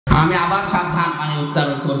আমি আবার সাবধান মানে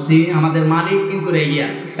উচ্চারণ করছি, আমাদের মালিক কিন্তু রেগে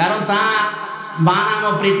আছে, কারণ তার বানানো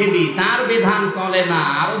পৃথিবী, তার বিধান চলে না।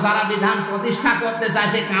 আরো যারা বিধান প্রতিষ্ঠা করতে চায়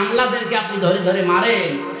সেই কামলাদেরকে আপনি ধরে ধরে মারেন।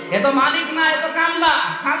 এ তো মালিক না, এ তো কামলা,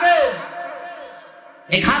 খাদেম।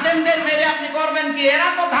 এই খাদেমদের মেরে আপনি করবেন কি? এরা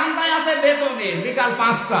তো ধান্দায় আছে বেতনে, বিকাল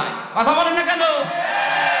 5টায়। কথা বলেন না কেন?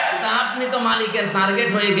 আপনি তো মালিকের টার্গেট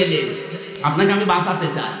হয়ে গেলেন। আপনাকে আমি বাঁচাতে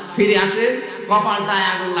চাই, ফিরে আসেন, কপালটায়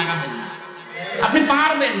আগুন লাগাবেন না। আপনি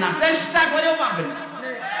পারবেন না, চেষ্টা করেও পারবেন না।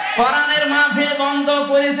 কোরআনের মাহফিল বন্ধ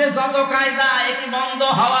করেছে যত কায়দা, একই বন্ধ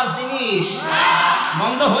হওয়ার জিনিস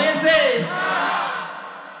বন্ধ হয়েছে।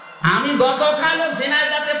 আমি গতকালও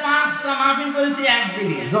ঝিনাইদহে 5টা মাহফিল করেছি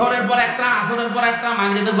একদিনে, জোহরের পর একটা, আসরের পর একটা,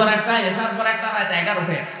 মাগরিবের পর একটা, এশার পর একটা, রাত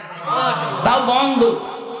 11টা। তাও বন্ধ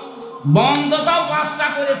বন্ধ, তাও 5টা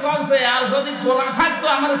করে চলছে। আর যদি খোলা থাকতো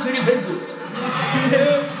আমার ছিঁড়ে ফেলতো।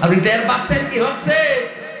 আপনি টের পাচ্ছেন কি হচ্ছে?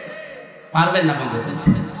 পারবেন না বন্ধ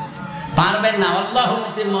করতে, পারবেন না। আল্লাহু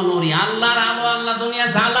মুতিম্মু নূরি, আল্লাহর আলো আল্লাহ দুনিয়া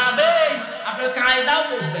জ্বালাবে, আপনি কায়দাও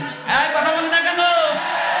বুঝবেন না। এই কথা বলি না কেন?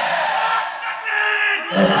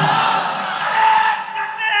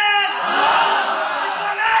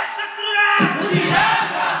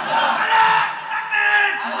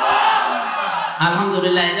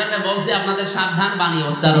 আলহামদুলিল্লাহ, এই জন্য বলছি আপনাদের সাবধান বাণী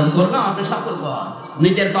উচ্চারণ করলাম, আপনি সতর্ক হন,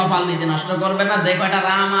 নিজের কপাল নিজে নষ্ট করবেন না। যে কয়টা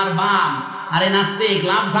রাম আর বাম আরে নাস্তিক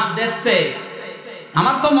লাভ ঝাঁপ দিচ্ছে,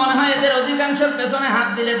 আমার তো মনে হয় এদের অধিকাংশের পেছনে হাত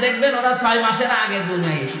দিলে দেখবেন ওরা 6 মাসের আগে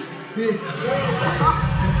দুনিয়ায় এসেছে।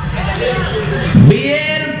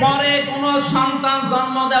 বিয়ের পরে কোন সন্তান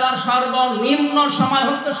জন্ম দেওয়ার সর্বনিম্ন সময়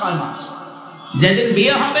হচ্ছে 6 মাস। যেদিন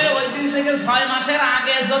বিয়ে হবে ওই দিন থেকে 6 মাসের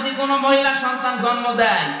আগে যদি কোনো মহিলা সন্তান জন্ম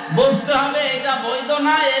দেয়, বুঝতে হবে এটা বৈধ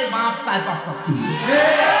না, এর বাপ 4-5টা ছিল।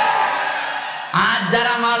 আর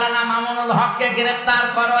যারা মাওলানা মামুনুল হককে গ্রেফতার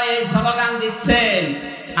করো এই স্লোগান দিচ্ছেন,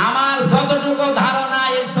 আমার যতটুকু ধারণা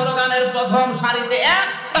এই স্লোগানের প্রথম সারিতে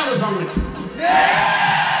একটা সংগঠন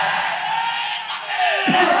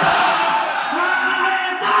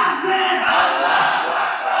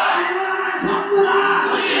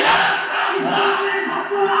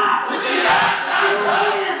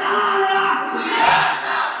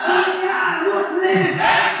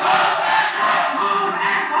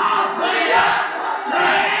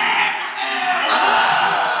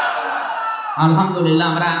আলহামদুলিল্লাহ,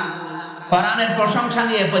 আমরা কোরআনের প্রশংসা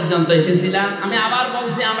নিয়ে পর্যন্ত এসেছিলাম। আমি আবার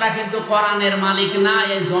বলছি, আমরা কিন্তু কোরআনের মালিক না,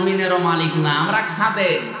 এই জমিনেরও মালিক না, আমরা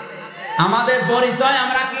খাদেম। আমাদের পরিচয়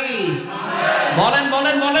আমরা কি? বলেন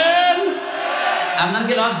বলেন বলেন। আপনার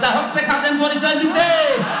কি লজ্জা হচ্ছে খাদেম পরিচয় দিতে?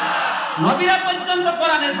 নবীরা পর্যন্ত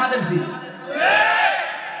কোরআনের খাদেম ছিল।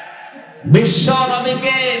 বিশ্ব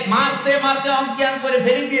নবীকে মারতে মারতে অজ্ঞান করে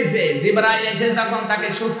ফেলে দিয়েছে। জিবরাইল এসে যখন তাকে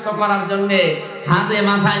সুস্থ করার জন্য হাতে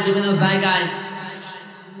মাথায় বিভিন্ন জায়গায়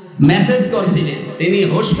মেসেজ করছিলেন, তিনি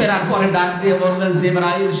হুঁশ ফেরার পরে ডাক দিয়ে বললেন,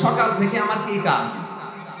 জিবরাইল সকাল থেকে আমার কি কাজ?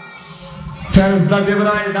 ফেরেশতা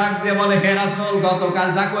জিবরাইল ডাক দিয়ে বলে, হে রাসূল, গতকাল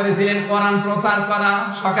যা করেছিলেন কোরআন প্রচার করা,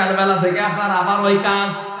 সকালবেলা থেকে আপনার আবার ওই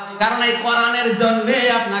কাজ। কারণ এই কোরআনের জন্য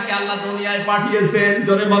আপনাকে আল্লাহ দুনিয়ায় পাঠিয়েছেন।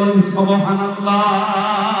 জোরে বলুন সুবহানাল্লাহ।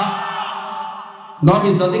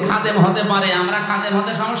 নবী যদি খাদেম হতে পারে, আমরা খাদেম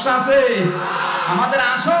হতে সমস্যা আছে? আমাদের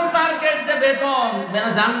আসল টার্গেট যে বেতন,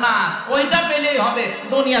 জান্নাত, ওইটা পেলেই হবে,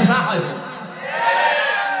 দুনিয়া যা হয়।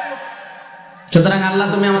 সুতরাং আল্লাহ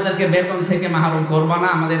তুমি আমাদেরকে বেতন থেকে মাহরুম করবা না।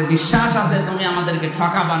 আমাদের বিশ্বাস আছে তুমি আমাদেরকে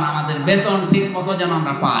ঠকাবা না। আমাদের বেতন ঠিক মতো যেন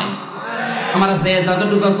আমরা পাই। আমরা যে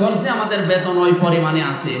যতটুকু করছি আমাদের বেতন ওই পরিমাণে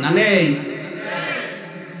আছে না নেই?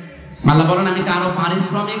 আল্লাহ বলেন, আমি কারো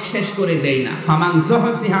পারিশ্রমিক শেষ করে দেই না। ফামান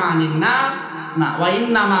যুহসিহা আনিন নার না ওয়া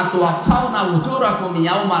ইন্নামা তুওয়াফাউনা উজুরাকুম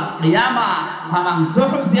ইয়াওমাল কিয়ামাহ ফামান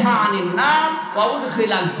যুহসিহা আনিন নার ওয়া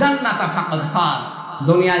উদখিলাল জান্নাতা ফাকাদ ফাজ।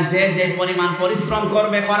 দুনিয়ায় যে যে পরিমাণ পরিশ্রম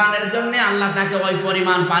করবে কোরআনের জন্য, আল্লাহ তাকে ওই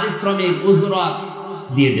পরিমাণ পারিশ্রমিক উজরত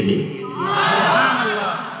দিয়ে দেবে।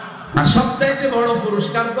 আর সবচাইতে বড়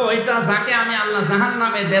পুরস্কার তো ওইটা, যাকে আমি আল্লাহ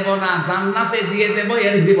জাহান্নামে দেব না, জান্নাতে দিয়ে দেব,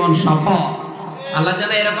 এর জীবন সফল। আল্লাহ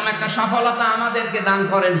যেন এরকম একটা সফলতা আমাদেরকে দান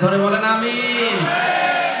করেন। জোরে বলেন আমিন।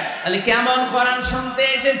 তাহলে কেমন কোরআন শুনতে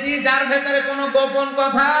এসেছি, যার ভেতরে কোনো গোপন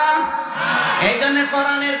কথা। এই জন্য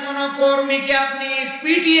কোরআনের কোন কর্মীকে আপনি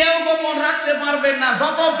পিটিয়েও গোপন রাখতে পারবেন না।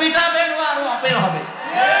 যত পিটাবেন ও আরো অপের হবে।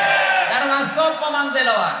 তার বাস্তব প্রমাণ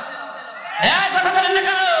দেওয়া। কথা বলেন না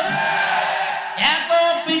কেন? এত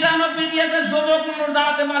পিটানো পিটিয়েছে, যুবক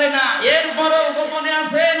দাঁড়াতে পারে না, এরপরেও গোপনে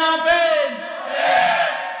আছে না অপের?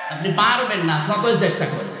 আপনি পারবেন না যতই চেষ্টা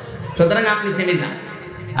করেন। সুতরাং আপনি থেমে যান,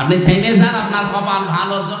 আপনি থেমে যান। আপনার কপাল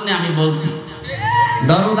ভালোর জন্য আমি বলছি।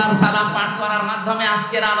 দরুদ আর সালাম পাঠ করার মাধ্যমে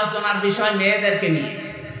আজকের আলোচনার বিষয় মেয়েদেরকে নিয়ে।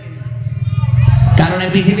 কারণ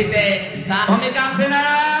পৃথিবীতে যা ভূমিকা আছে না,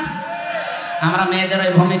 আমরা মেয়েদের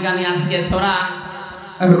ওই ভূমিকা নিয়ে আজকে সূরা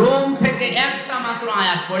রুম থেকে একটা মাত্র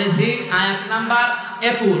আয়াত পড়েছি, আয়াত নাম্বার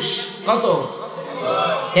 21। কত?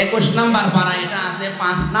 21 নাম্বার পারা। এটা আছে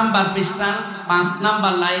 5 নাম্বার পৃষ্ঠা, 5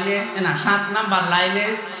 নাম্বার লাইনে, না 7 নাম্বার লাইনে,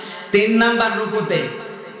 3 নাম্বার রুকুতে।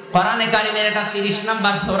 কোরআনে কারিমের এটা 30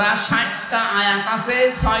 নাম্বার সূরা, 60টা আয়াত আছে,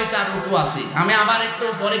 6টা রুকু আছে। আমি আবার একটু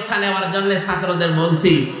পরীক্ষা নেওয়ার জন্য ছাত্রদের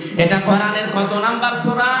বলছি, এটা কোরআনের কত নাম্বার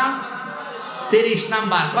সূরা? 30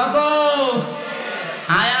 নাম্বার। কত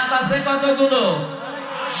আয়াত আছে? কতগুলো?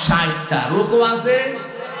 60টা। রুকু আছে,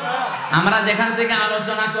 আমরা যেখান থেকে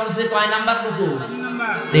আলোচনা করছি কয় নাম্বার রুকু?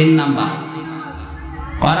 3 নাম্বার।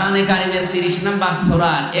 কোরআনে কারিমের 30 নাম্বার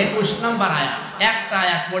সূরার 21 নাম্বার আয়াত, একটা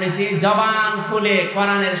আয়াত পড়েছি। জবান খুলে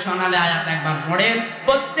কোরআনের সোনালী আয়াত একবার পড়েন,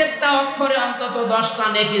 প্রত্যেকটা অক্ষরে অন্তত 10টা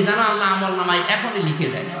নেকি যেন আল্লাহ আমলনামায় এখনই লিখে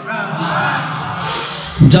দেয়।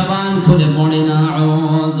 জবান খুলে পড়েন,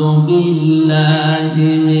 আউযু বিল্লাহি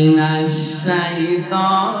মিনাশ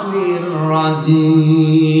শাইতানির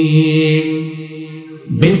রাজীম,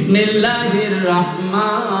 বিসমিল্লাহির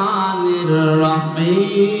রহমানির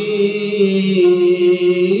রহিম।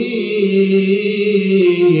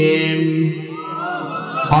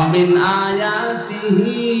 ومن آياته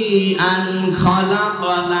أن خلق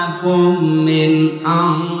لكم من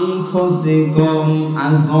أنفسكم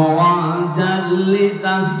أزواجا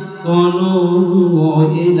لتسكنوا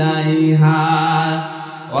إليها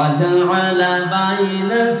وجعل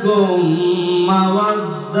بينكم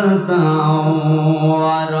مودة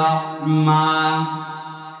ورحمة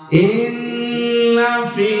إن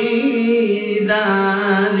في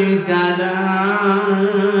ذلك لآيات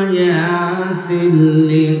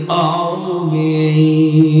لقوم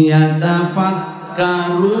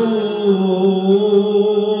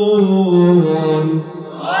يتفكرون।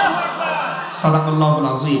 সাদাকাল্লাহুল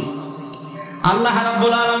আযীম। আল্লাহ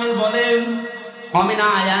রাব্বুল আলামিন বলেন, ومن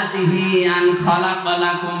آياته أن خلق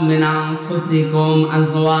لكم من أنفسكم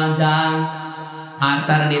أزواجا। আর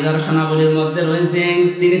তার নিদর্শনাবলীর মধ্যে রয়েছে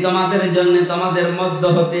তিনি তোমাদের জন্য তোমাদের মধ্য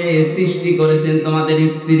হতে সৃষ্টি করেছেন তোমাদের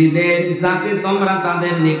স্ত্রীদের, যাতে তোমরা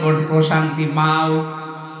তাদের নিকট প্রশান্তি পাও,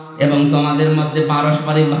 এবং তোমাদের মধ্যে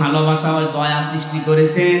পারস্পরিক ভালোবাসা ও দয়া সৃষ্টি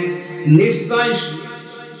করেছেন। নিশ্চয়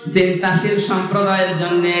চিন্তাশীল সম্প্রদায়ের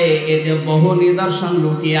জন্য এতে বহু নিদর্শন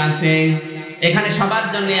লুকিয়ে আছে। এখানে সবার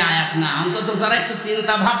জন্য আয়াত না, অন্তত যারা একটু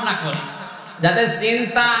চিন্তা ভাবনা করে, যাদের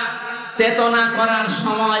চিন্তা চেতনা করার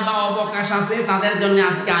সময় বা অবকাশ আছে, তাদের জন্য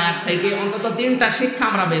আজকে আয়াত থেকে অন্তত 3টা শিক্ষা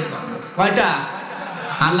আমরা বের করব। কয়টা?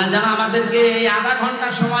 আল্লাহ যেন আমাদেরকে এই আধা ঘন্টা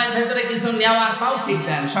সময়ের ভেতরে কিছু নেওয়ার তৌফিক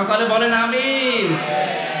দেন। সকলে বলেন আমিন।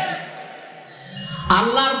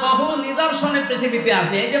 আল্লাহর বহু নিদর্শনে পৃথিবীতে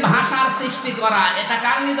আছে। এই যে ভাষার সৃষ্টি করা, এটা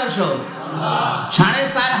কার নিদর্শন?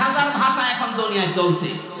 4500 ভাষা এখন দুনিয়ায় চলছে,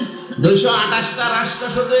 228টা রাষ্ট্র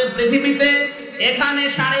শুধু পৃথিবীতে। এখানে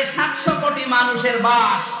 750 কোটি মানুষের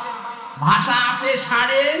বাস। ভাষা আছে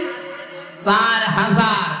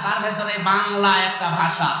 4500, তার ভেতরে বাংলা একটা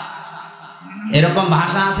ভাষা। এরকম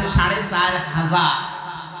ভাষা আছে 4500।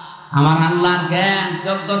 আমার আল্লাহর জ্ঞান,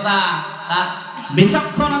 যোগ্যতা, তার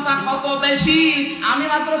বিচক্ষণতা কত বেশি! আমি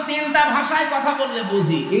মাত্র 3টা ভাষায় কথা বললে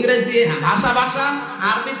বুঝি, ইংরেজি ভাষা,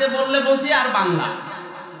 আরবিতে বললে বুঝি, আর বাংলা।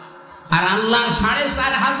 আর আল্লাহ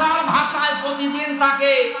 4500 ভাষায় প্রতিদিন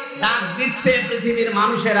তাকে ডাক দিচ্ছে পৃথিবীর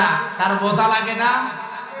মানুষেরা, তার বোঝা লাগে না?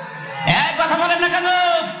 এক কথা বলেন না কেন?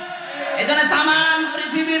 এখানে তামাম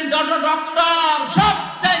পৃথিবীর যত ডক্টর,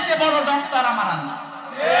 সবচাইতে বড় ডক্টর আমার আল্লাহ।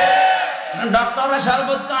 ডক্টররা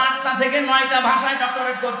সর্বোচ্চ 8টা থেকে 9টা ভাষায়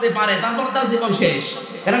ডক্টরেট করতে পারে, তারপর তার জীবন শেষ।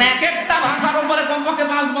 কারণ এক একটা ভাষার উপরে কমপক্ষে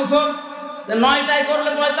 5 বছর, 9টায় করলে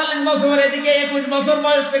 45 বছর, এদিকে 21 বছর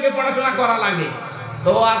বয়স থেকে পড়াশোনা করা লাগে,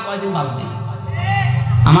 তো আর কয়দিন বাঁচবে?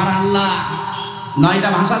 আমার আল্লাহ 9টা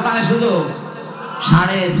ভাষা জানে শুধু,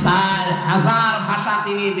 4500 ভাষা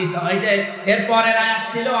তিনি দিয়েছেন। ওই যে এরপরের আয়াত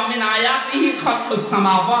ছিল, আমিন আয়াতিহি খালকুস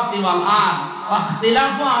সামাওয়াতি ওয়াল আরদ ওয়া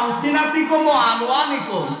ইখতিলাফু আলসিনাতিকুম ওয়া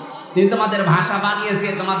আলওয়ানিকুম। তিনি তোমাদের ভাষা বানিয়েছে,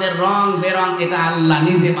 তোমাদের রং বেরং এটা আল্লাহ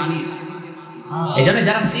নিজে বানিয়েছে। এজন্য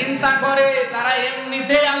যারা চিন্তা করে তারা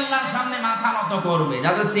এমনিতেই আল্লাহর সামনে মাথা নত করবে।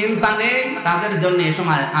 যাদের চিন্তা নেই তাদের জন্য এই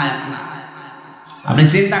সময় আয়াত না। আপনি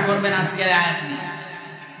চিন্তা করবেন আজকের আয়াত নিয়ে।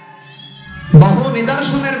 বহু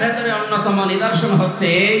নিদর্শনের ভেতরে অন্যতম নিদর্শন হচ্ছে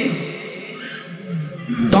এই,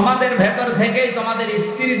 তোমাদের ভেতর থেকেই তোমাদের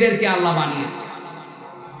স্ত্রীদেরকে আল্লাহ বানিয়েছে।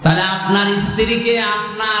 তাহলে আপনার স্ত্রীকে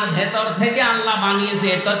আপনার ভেতর থেকে আল্লাহ বানিয়েছে,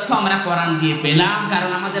 এই তথ্য আমরা কোরআন দিয়ে পেলাম।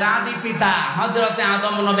 কারণ আমাদের আদি পিতা হযরতে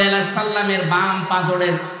আদম নবী আলাইহিস সালামের বাম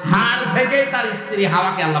পাঁজরের হাড় থেকে তার স্ত্রী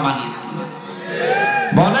হাওয়াকে আল্লাহ বানিয়েছে।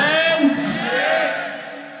 বলেন,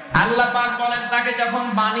 আল্লাহ পাক বলেন তাকে যখন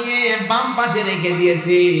বানিয়ে বাম পাশে রেখে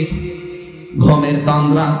দিয়েছি, ঘুমের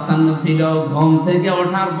তন্দ্রা আচ্ছন্ন ছিল। ঘুম থেকে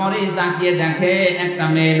ওঠার পরে তাকিয়ে দেখে একটা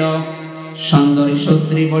মেয়ে লোক সুন্দরী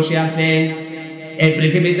সুশ্রী বসে আছে। এই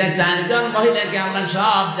পৃথিবীতে চারজন মহিলাকে আল্লাহ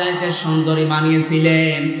সব চাইতে সুন্দরী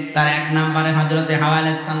বানিয়েছিলেন। তার এক নম্বরে হযরতে হাওয়া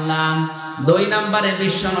আলাইহিস সালাম, দুই নম্বরে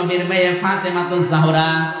বিশ্ব নবীর মেয়ে ফাতেমাতুজ জাহরা,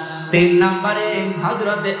 তিন নম্বরে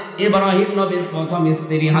হযরতে ইব্রাহিম নবীর প্রথম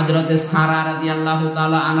স্ত্রী হযরতে সারা রাদিয়াল্লাহু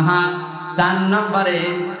তাআলা আনহা, চার নম্বরে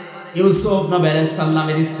ইউসুফ নবী আলাইহিস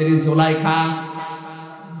সালামের স্ত্রী জুলাইখা।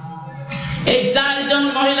 এই চারজন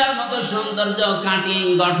মহিলার মতো সৌন্দর্য কাটিং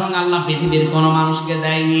গঠন আল্লাহ পৃথিবীর কোন মানুষকে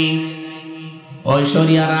দেয়নি।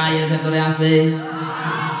 ঐশ্বরিয়া রায় এর ভেতরে আছে।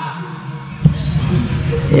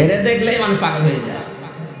 এরে দেখলেই মানুষ পাগল হয়ে যায়।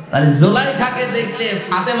 তাহলে জুলাইখাকে দেখলে,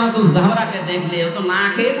 ফাতেমাতুজ জাহরাকে দেখলে ও তো না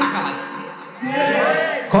খেয়ে থাকা লাগে।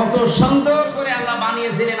 কত সুন্দর করে আল্লাহ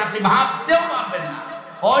বানিয়েছিলেন আপনি ভাবতেও পারবেন না।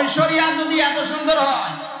 ঐশ্বরিয়া যদি এত সুন্দর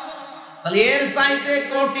হয় তাহলে এর চাইতে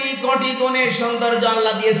কোটি কোটি গুণের সৌন্দর্য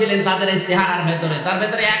আল্লাহ দিয়েছিলেন তাদের এই চেহারার ভেতরে। তার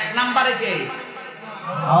ভেতরে এক নম্বরে কে?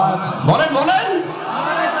 বলেন বলেন।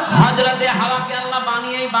 হযরতে হাওয়াকে আল্লাহ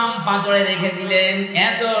বানিয়েই বাম পাজরে রেখে দিলেন।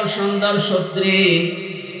 এত সুন্দর সুশ্রী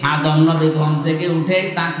আদম নবী ঘুম থেকে উঠে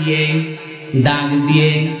তাকিয়ে ডাক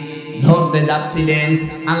দিয়ে ধরতে যাচ্ছিলেন।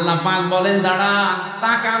 আল্লাহ পাক বলেন দাঁড়া,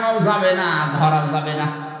 তাকানো যাবে না, ধরা যাবে না।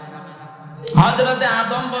 হযরতে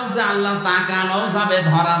আদম বলছে আল্লাহ তাকানো যাবে,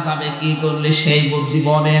 ধরা যাবে কি করলে সেই বুদ্ধি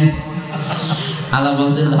বলেন। আল্লাহ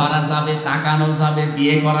বলছে ধরা যাবে, তাকানো যাবে,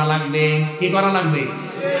 বিয়ে করা লাগবে। কি করা লাগবে?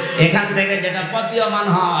 এখান থেকে যেটা প্রতীয়মান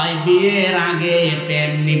হয়, বিয়ের আগে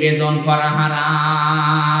প্রেম নিবেদন করা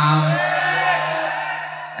হারাম।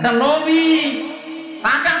 এটা নবী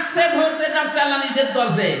তাকাচ্ছে, ধরতে যাচ্ছে, আল্লাহ নিষেধ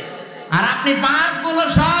করছে। আর আপনি পাক গুলো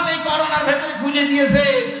সব এই করোনার ভেতরে খুলে দিয়েছে।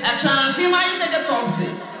 180 মাইল থেকে চলছে।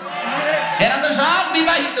 এরা তো সব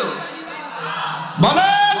বিবাহিত।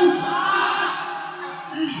 বলেন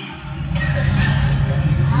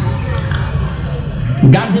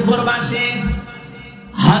গাজীপুরবাসী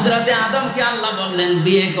হযরতে আদমকে আল্লাহ বললেন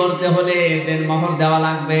বিয়ে করতে হলে দেনমোহর দেওয়া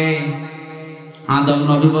লাগবে। আদম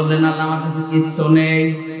নবী বললেন আল্লাহ আমার কাছে কিচ্ছু নেই।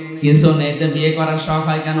 কিছু নেই তো বিয়ে করার শখ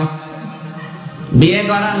হয় কেন? বিয়ে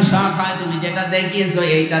করার শখ হয় তুমি যেটা দেখিয়েছো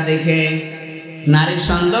এইটা দেখে। নারীর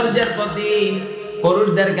সৌন্দর্যের প্রতি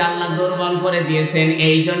পুরুষদেরকে আল্লাহ দুর্বল করে দিয়েছেন।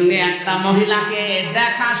 এই জন্য একটা মহিলাকে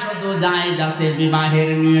দেখা শুধু জায়েজ আছে বিবাহের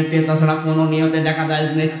নিয়তে, তাছাড়া কোনো নিয়তে দেখা যায়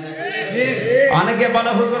না। অনেকে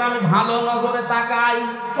বলে হুজুর আমি ভালো নজরে তাকাই।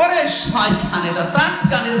 ওরে শয়তান, এটা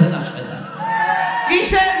টাটকানের ভেতর শয়তান।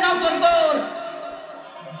 কিসের নজর তোর?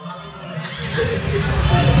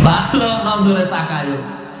 ভালো নজরে তাকাই।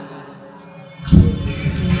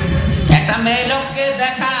 একটা মেয়ে লোককে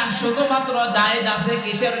দেখা শুধুমাত্র জায়েজ আছে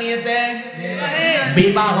কিসের নিয়তে?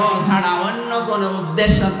 বিবাহ ছাড়া অন্য কোন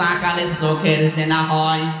উদ্দেশ্য তাকালে চোখের জেনা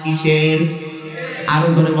হয়। কিসের? আরো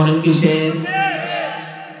জোরে বলেন কিসের?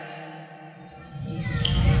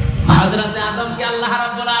 হযরতে আদমকে আল্লাহ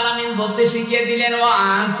রাব্বুল আলামিন বলতে শিখিয়ে দিলেন ওয়া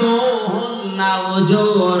আতুহুন্না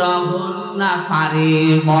উজুরাহুন্না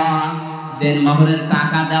ফারিবা। দেনমোহরের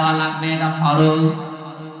টাকা দেওয়া লাগবে, এটা ফরজ।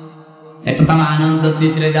 এটা তো আনন্দ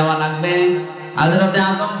চিত্রে দেওয়া লাগবে। হযরতে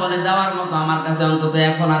আদম বলে দেওয়ার মতো আমার কাছে অন্তত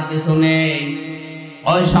এখন আর কিছু নেই।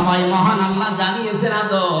 ওই সময় মহান আল্লাহ জানিয়েছেন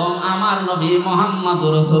আদম আমার নবী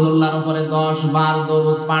মুহাম্মদুর রাসূলুল্লাহর উপরে 10 বার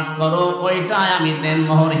দরুদ পাঠ করো, ওইটাই আমি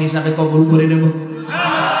দেনমোহর হিসাবে কবুল করে নেব।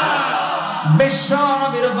 বিশ্ব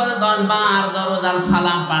নবীর উপরে 10 বার দরুদ আর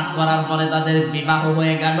সালাম পাঠ করার পরে তাদের বিবাহ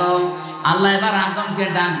হয়ে গেল। আল্লাহ এবার আদমকে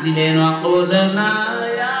ডাক দিলেন ওয়াকুলনা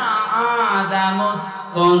ইয়া আদম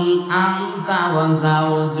উসকুন আনতা ওয়া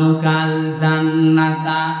যাওজুকাল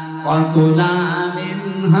জান্নাতা ওয়া কুলা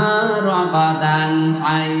মিনহা রাগাদান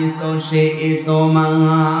হাইতু শি'তুমা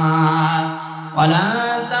ওয়া লা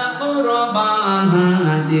তাকরাবা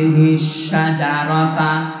হাদিহিশ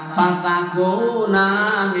শাজারাতা ফাতাকুনা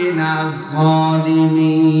মিনাজ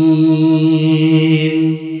যালিমিন।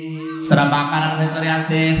 সূরা বাকারার ভিতরে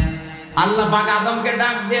আছে আল্লাহ পাক আদমকে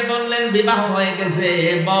ডাক দিয়ে বললেন বিবাহ হয়ে গেছে,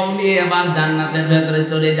 বউ নিয়ে এবার জান্নাতের ভেতরে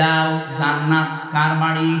চলে যাও। জান্নাত কার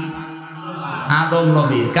বাড়ি? আদম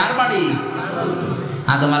নবীর। কার বাড়ি?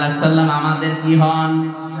 আদম আলাইহিস সালাম আমাদের কি হন?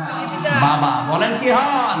 বাবা। বলেন কি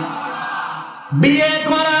হন? বিয়ে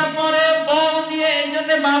করার পরে বউ নিয়ে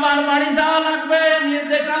এইজন্য বাবার বাড়ি যাওয়া লাগবে,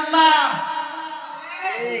 নির্দেশ আল্লাহ।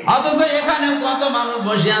 অথচ এখানে কত মানুষ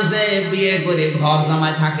বসে আছে বিয়ে করে ঘর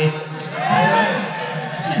জামাই থাকে।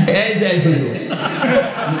 এই যে হুজুর,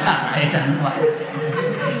 এটা নয়,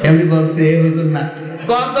 এমনি বলছে হুজুর না।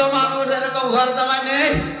 কত মানুষ এরকম ঘর জামাই নেই।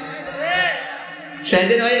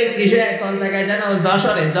 সেদিন ওই কিসে কোন জায়গায় জানো,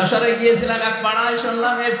 যশোরে গিয়েছিলাম এক পাড়ায়,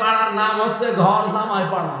 শুনলাম এই পাড়ার নাম হচ্ছে ঘর জামাই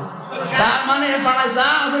পাড়া। তার মানে পাড়ায় যা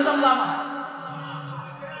আছে সব জামাই।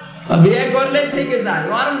 বিয়ে করলেই থেকে যায়,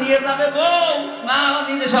 আর নিয়ে যাবে বউ না, ও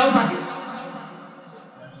নিজে সব থাকে।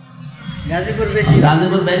 গাজীপুর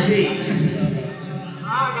বেশি।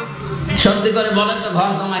 সত্যি করে বলেন তো,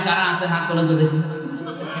 ঘর জমায় কারা আছে? হাত তোলেন তো দেখি।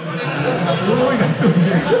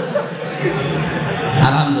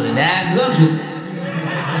 আলহামদুলিল্লাহ, একজন শুধু।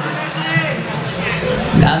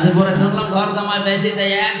 গাজীপুরে শুনলাম ঘর জমায় বেশি,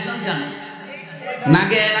 তাই একজন জানে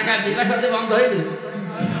নাকি এলাকায় বিবাহ সাথে বন্ধ হয়ে গেছে।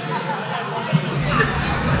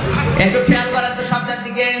 একটু খেয়াল করেন তো শব্দের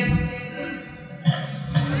দিকে।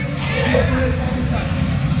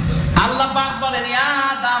 আল্লাহ পাক বলেন, ইয়া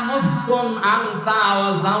আদম উসকুন আনতা ওয়া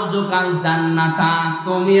যাওজুকাল জান্নাতা,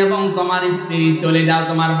 তুমি এবং তোমার স্ত্রী চলে যাও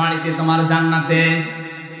তোমার বাড়িতে, তোমার জান্নাতে।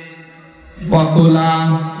 ওয়াকুলা,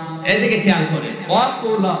 এদিকে খেয়াল করে,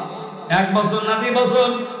 ওয়াকুলা 1 বছর না 2 বছর?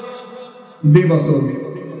 2 বছর।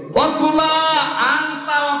 ওয়াকুলা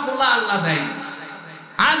আনতা ওয়াকুলা আল্লাহ দেয়।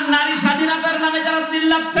 আজ নারী স্বাধীনতার নামে যারা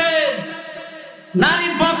চিল্লাচ্ছে, নারী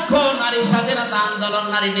পক্ষ, নারী স্বাধীনতা আন্দোলন,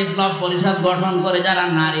 নারী বিপ্লব পরিষদ গঠন করে যারা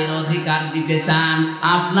নারীর অধিকার দিতে চান,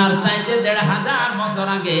 আপনার চাইতে 1500 বছর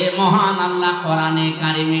আগে মহান আল্লাহ কোরআনে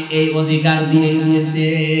কারিমে এই অধিকার দিয়ে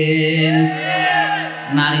দিয়েছেন।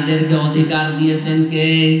 নারীদেরকে অধিকার দিয়েছেন কে?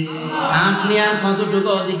 আপনি আর কতটুকু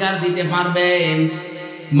অধিকার দিতে পারবেন?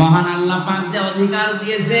 মহান আল্লাহ পাক যে অধিকার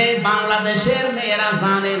দিয়েছে, বাংলাদেশের মেয়েরা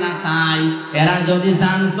জানে না। তাই এরা যদি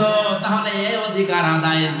জানতো তাহলে এই অধিকার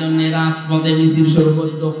আদায়ের জন্য রাজপথে মিছিল শুরু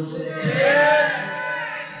করত।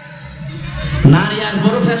 নারী আর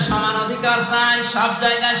পুরুষের সমান অধিকার চাই, সব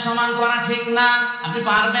জায়গায় সমান করা ঠিক না, আপনি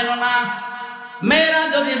পারবেনও না। মেয়েরা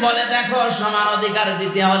যদি বলে, দেখো সমান অধিকার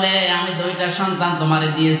দিতে হলে আমি 2টা সন্তান তোমারে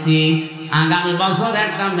দিয়েছি, আগামী বছর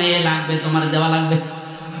একটা মেয়ে লাগবে, তোমার দেওয়া লাগবে,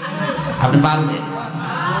 আপনি পারবেন?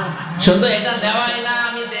 শুধু এটা দেওয়াই না,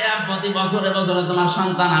 আমি প্রতি বছরে বছরে তোমার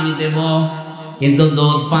সন্তান আমি দেব, কিন্তু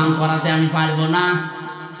দুধ পান করাতে আমি পারবো না।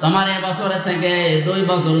 তোমার এবছরে থেকে 2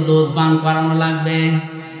 বছর দুধ পান করানো লাগবে,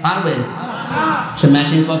 পারবেন? সে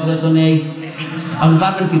মেশিন পত্র তো নেই, আপনি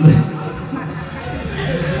পারবেন কি করে?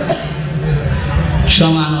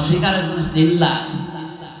 সমান অধিকারের জন্য চিল্লা,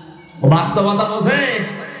 বাস্তবতা বোঝে।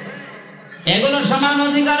 এগুলো সমান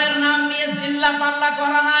অধিকারের নাম নিয়ে চিল্লা পাল্লা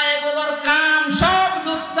করা না, এগুলোর কাম সব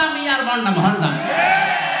লুচ্চামি আর ভণ্ডাম।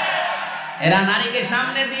 এরা নারীকে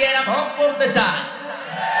সামনে দিয়ে এরা ভোগ করতে চায়।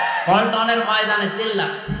 পল্টনের ময়দানে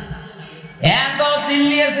চিল্লাচ্ছে, এত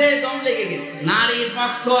চিল্লিয়েছে দম লেগে গেছে। নারীর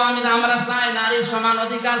পক্ষ আমরা চাই, নারীর সমান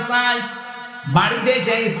অধিকার চাই। বাড়িতে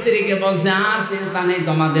সেই স্ত্রীকে বলছে, আর চিন্তা নেই,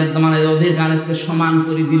 তোমাদের অধিকারকে সমান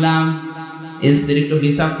করে দিলাম। স্ত্রী একটু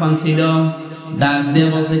বিচক্ষণ ছিল, ডাক দিয়ে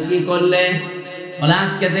বলছে, কি করলে? বলে,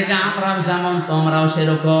 আজকে থেকে আমরাও যেমন তোমরাও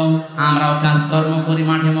সেরকম, আমরাও কাজকর্ম করি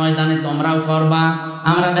মাঠে ময়দানে, তোমরাও করবা,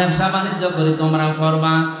 আমরা ব্যবসা বাণিজ্য করি, তোমরাও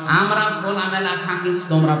করবা, আমরা খোলামেলা থাকি,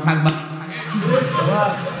 তোমরাও থাকবা।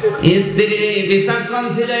 স্ত্রী বিচক্ষণ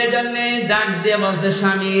ছিল, এই জন্য ডাক দিয়ে বলছে,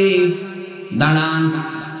 স্বামী দাঁড়ান,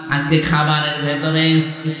 আজকে খাবারের ভেতরে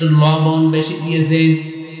একটু লবণ বেশি দিয়েছে,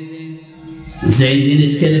 যেই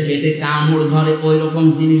জিনিস খেলে পেটে কামড় ধরে ওই রকম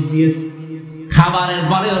জিনিস দিয়েছে। খাবারের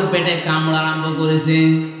পরে ওর পেটে কামড় আরম্ভ করেছে।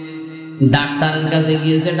 ডাক্তারের কাছে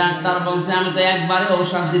গিয়েছে, ডাক্তার বলছে, আমি তো একবারে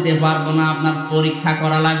ঔষধ দিতে পারবো না, আপনার পরীক্ষা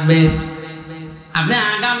করা লাগবে। আপনি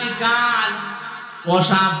আগামীকাল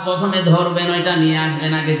প্রসাব প্রথমে ধরবেন, ওইটা নিয়ে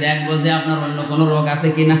আসবেন, আগে দেখবো যে আপনার অন্য কোনো রোগ আছে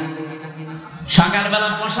কিনা। সকালবেলা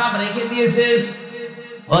প্রসাব রেখে দিয়েছে।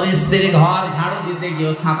 ওর স্ত্রী ঘর ঝাড়ু দিতে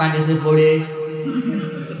গিয়ে ছাতা গেছে পড়ে।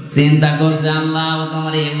 চিন্তা করছে, আল্লাহ ও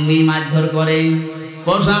তোমার এমনি মারধর করে,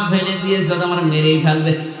 প্রসাব ফেলে দিয়েছে, তোমার মেরেই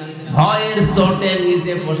ফেলবে। ভয়ের চোটে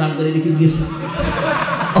নিচে প্রসাব করে রেখে দিয়েছে।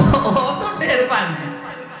 ও তো টের পায়নি,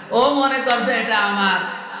 ও মনে করছে এটা আমার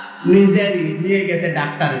নিজেরই, নিয়ে গেছে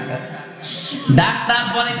ডাক্তারের কাছে। ডাক্তার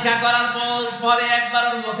পরীক্ষা করার পরে একবার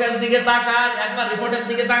ওর মুখের দিকে তাকায়, একবার রিপোর্টের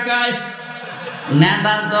দিকে তাকায়।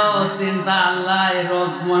 নেতার তো চিন্তা, আল্লাহ এ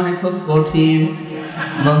রোগ মনে খুব কঠিন।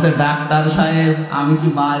 বলছে, ডাক্তার সাহেব আমি কি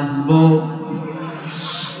বাঁচবো?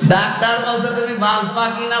 ডাক্তার বলছে, তুমি বাঁচবা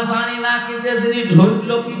কিনা জানি না, কিন্তু যিনি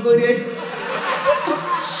ঢুকলো কি করে,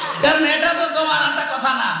 কারণ এটা তো তোমার আশা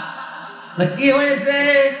কথা না। কি হয়েছে,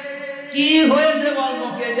 কি হয়েছে বলবো?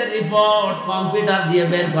 যে রিপোর্ট কম্পিউটার দিয়ে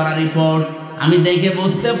বের করা রিপোর্ট, আমি দেখে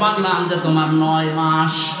বুঝতে পারলাম যে তোমার 9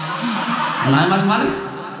 মাস। 9 মাস মানে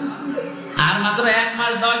আর মাত্র 1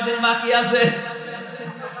 মাস 10 দিন বাকি আছে।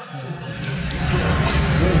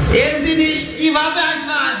 এই জিনিস কিভাবে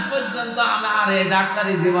আসবে? আজ পর্যন্ত আমার এই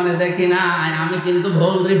ডাক্তারি জীবনে দেখি না। আমি কিন্তু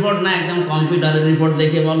ভুল রিপোর্ট না, একদম কম্পিউটারের রিপোর্ট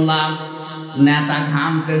দেখে বললাম। নেতা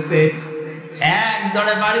ঘামতেছে, এক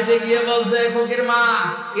দৌড়ে বাড়িতে গিয়ে বলছে, ফকির মা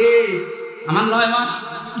কি আমার 9 মাস?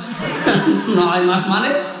 9 মাস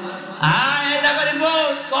মানে এটা করে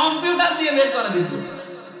কম্পিউটার দিয়ে বের করে দিত।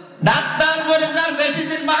 ডাক্তার বলেছে আর বেশি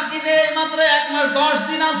দিন বাকি নেই, মাত্র 1 মাস 10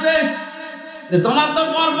 দিন আছে। তোমার তো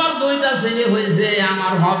পরপর 2টা ছেলে হয়েছে,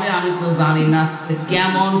 আমার হবে আমি তো জানি না।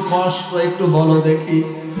 কেমন কষ্ট একটু বলো দেখি,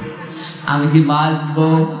 আমি কি বাঁচবো?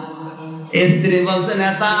 স্ত্রী বলছে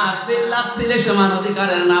নেতা চিল্লাচ্ছিলে সমান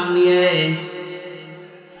অধিকারের নাম নিয়ে,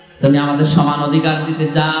 তুমি আমাদের সমান অধিকার দিতে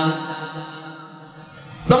চাও?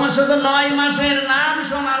 তোমার শুধু 9 মাসের নাম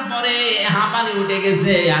শোনার পরে হাঁপানি উঠে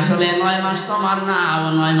গেছে। আসলে 9 মাস তোমার না,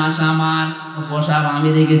 9 মাস আমার। পোশাক আমি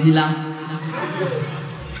রেখেছিলাম।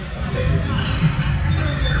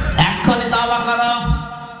 এক্ষুনি তওবা করো।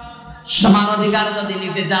 সমান অধিকার যদি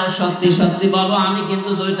নিতে চাও, সত্যি সত্যি বলো আমি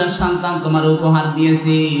কিন্তু 2টা সন্তান তোমার উপহার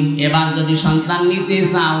দিয়েছি, এবার যদি সন্তান নিতে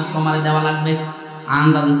চাও তোমার দেওয়া লাগবে।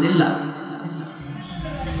 আন্দাজে চিল্লাও।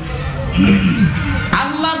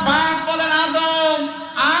 আল্লাহ পাক বলেন আদম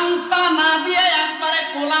আংটা না দিয়ে একবারে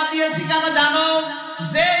কোলা দিয়েছি কেন জানো?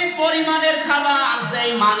 যেই পরিমাণের খাবার,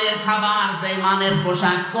 যেই মানের খাবার, যেই মানের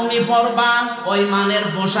পোশাক তুমি পরবা, ওই মানের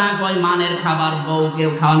পোশাক, ওই মানের খাবার বউকে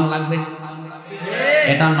খাওয়ানো লাগবে।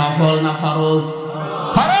 এটা নফল না ফরজ?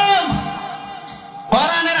 ফরজ।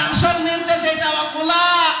 কোরআনের আসল নির্দেশ এটা। কোলা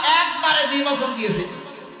একবারে 2 বছর দিয়েছে।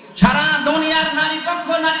 সারা দুনিয়ার নারী পক্ষ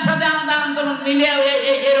নারীর সাথে আন্দোলন মিলে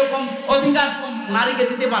এরকম অধিকার নারীকে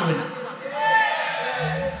দিতে পারবে না।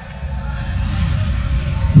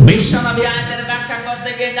 বিশ্বনবী আয়াতের ব্যাখ্যা করতে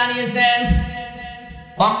গিয়ে জানিয়েছেন,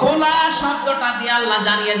 অকোলা শব্দটা দিয়ে আল্লাহ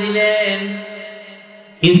জানিয়ে দিলেন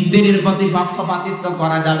স্ত্রীর প্রতি পক্ষপাতিত্ব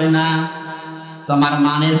করা যাবে না। তোমার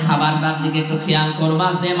মানের খাবারটার দিকে একটু খেয়াল করবা।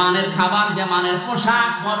 যে মানের খাবার, যে মানের পোশাক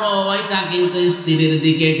পরো, ওইটা কিন্তু স্ত্রীর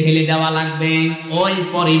দিকে ঢেলে দেওয়া লাগবে ওই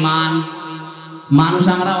পরিমাণ। মানুষ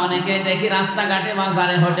আমরা অনেকে দেখি রাস্তাঘাটে,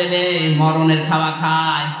 বাজারে, হোটেলে মরণের খাওয়া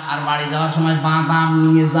খায়, আর বাড়ি যাওয়ার সময় বাদাম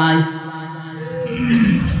নিয়ে যায়।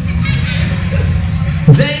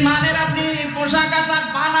 যেই মানের আপনি পোশাক আশাক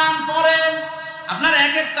বানান পরে, আপনার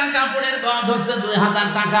এক একটা কাপড়ের গজ হচ্ছে 2000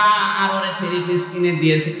 টাকা, আর ওরে 3 পিস কিনে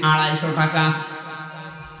দিয়েছে 250 টাকা।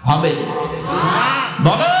 হবে?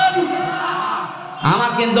 বলেন।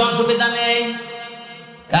 আমার কিন্তু অসুবিধা নেই,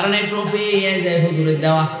 কারণ এই টুপি, এই যে হুজুরের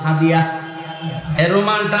দেওয়া হাদিয়া, এই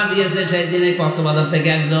রুমালটা দিয়েছে সেই দিনে কক্সবাজার থেকে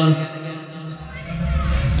একজন,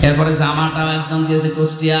 এরপরে জামাটাও একজন দিয়েছে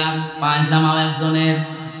কুষ্টিয়ার, পায়জামাও একজনের।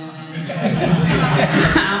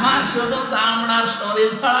 আমার শুধু চামড়ার শরীর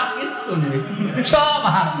ছাড়া কিচ্ছু নেই, সব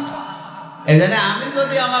হার। এখানে আমি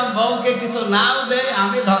যদি আমার বউকে কিছু নাও দেই,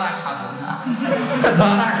 আমি ধরা খাবো না।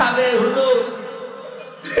 ধরা খাবে হুজুর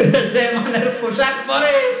যে মানের পোশাক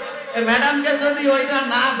পরে, ম্যাডামকে যদি ওইটা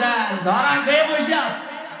না দেয়, ধরা খেয়ে বসে আছে।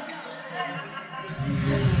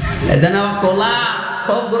 এজন্য কোলা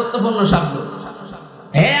খুব গুরুত্বপূর্ণ শব্দ।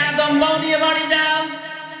 হে আদম, বউ নিয়ে বাড়ি যাও।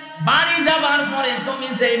 বাড়ি যাবার পরে তুমি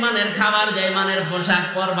যেই মানের খাবার, যেই মানের পোশাক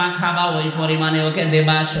পরবা, খাবা, ওই পরিমাণে ওকে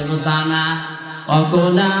দেবা। শুধু তা না,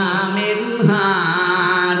 অকুলা মিনহা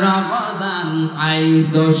রাগাদান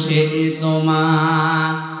হাইথু শি'তুমা,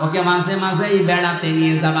 ওকে মাঝে মাঝেই বেড়াতে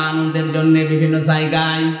নিয়ে যাবা আনন্দের জন্য বিভিন্ন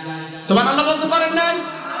জায়গায়। সুবহানাল্লাহ বলতে পারেন না?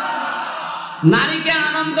 নারীকে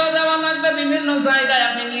আনন্দ দেওয়া লাগবে বিভিন্ন জায়গায়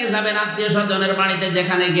আপনি নিয়ে যাবেন, আত্মীয় স্বজনের বাড়িতে।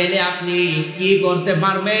 যেখানে গেলে আপনি কি করতে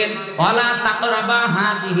পারবেন? ওয়ালা তাকরাবা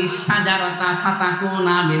হাদিহি শাজারাতা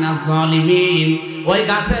ফাতাকুনা মিনাজ জালিমিন, ওই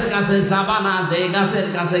গাছের কাছে যাবা না, যে গাছের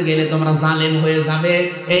কাছে গেলে তোমরা জালেম হয়ে যাবে।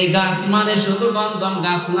 এই গাছ মানে শুধু গন্ধম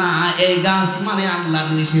গাছ না, এই গাছ মানে আল্লাহর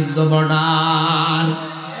নিষিদ্ধ বর্ডার।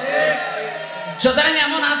 সুতরাং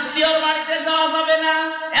এমন আত্মীয়র বাড়িতে যাওয়া যাবে না,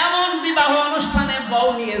 এমন বিবাহ অনুষ্ঠানে বউ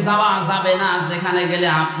নিয়ে যাওয়া যাবে না যেখানে গেলে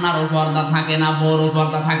আপনারও পর্দা থাকে না, বউরও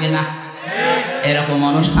পর্দা থাকে না। এরকম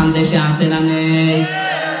অনুষ্ঠান দেশে আছে না নেই?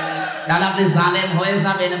 তাহলে আপনি জালেম হয়ে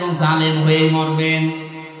যাবেন এবং জালেম হয়ে মরবেন।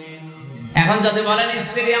 এখন যদি বলেন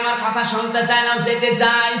স্ত্রী আমার কথা শুনতে চায় না, যেতে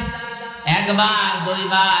চায়, 1 বার 2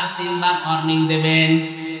 বার 3 বার ওয়ার্নিং দেবেন।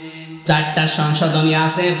 4টা সংশোধনী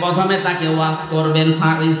আছে। প্রথমে তাকে ওয়াজ করবেন,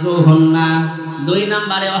 ফারিজুহুন্না। 2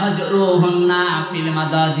 নম্বরে ওয়াহজুরুহুন্না ফিল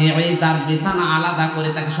মাদাজি'i, তার বিছানা আলাদা করে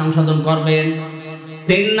তাকে সংশোধন করবেন।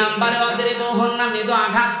 3 নম্বরে ওয়াদরিবুহুন্না, মৃদু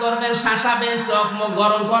আঘাত করবেন, শাসাবেন, চোখ মুখ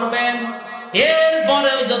গরম করবেন।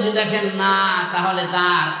 এরপরেও যদি দেখেন না, তাহলে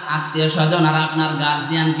তার আত্মীয় স্বজন আর আপনার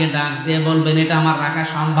গার্জিয়ানকে ডাক দিয়ে বলবেন এটা আমার রাখা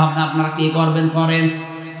সম্ভব না, আপনারা কি করবেন করেন।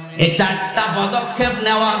 এই 4টা পদক্ষেপ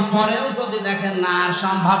নেওয়ার পরেও যদি দেখেন না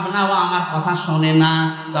সম্ভব না, ও আমার কথা শোনে না,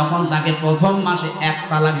 তখন তাকে প্রথম মাসে 1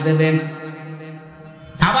 তালাক দেবেন।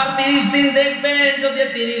 আবার 30 দিন দেখবেন, যদি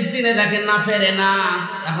 30 দিনে দেখেন না ফেরে না,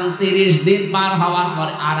 এখন 30 দিন পার হওয়ার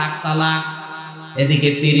পরে আর 1 তালাক। এদিকে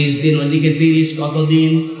 30 দিন, ওদিকে 30, কত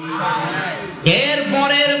দিন? এর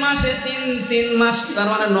পরের মাসে 3 মাস, তার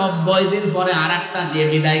মানে 90 দিন পরে আর একটা দিয়ে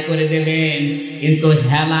বিদায় করে দেবেন। কিন্তু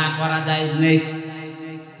হেলা করা জায়েজ নেই।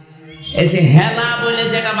 এই যে হেলা বলে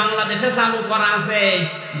যেটা বাংলাদেশে চালু করা আছে,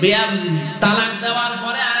 বিয়ে তালাক দেওয়ার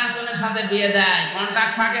পরে আরেকজনের সাথে বিয়ে দেয়,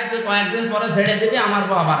 কন্ট্রাক্ট থাকে, তুই কয়েকদিন পরে ছেড়ে দিবি, আমার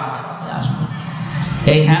বউ আবার আমার কাছে আসবে।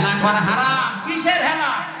 এই হেলা করা হারাম। কিসের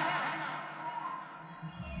হেলা?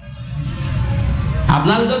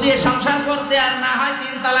 আপনার যদি সংসার করতে আর না হয়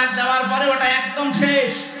 3 তালাক দেওয়ার পরে ওটা একদম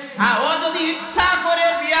শেষ। হ্যাঁ, ও যদি ইচ্ছা করে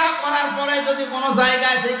বিয়ে করার পরে যদি কোনো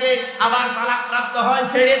জায়গায় থেকে আবার তালাক প্রাপ্ত হয়,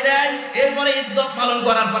 ছেড়ে দেয়, এরপরে ইদ্যত পালন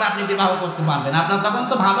করার পরে আপনি বিবাহ করতে পারবেন। আপনার তখন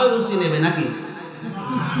তো ভালোই রুচি নেবে নাকি?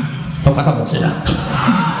 ও কথা বলছে না।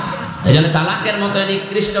 এই জন্য তালাকের মতো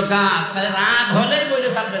নিকৃষ্ট কাজ রাগ হলেই বলে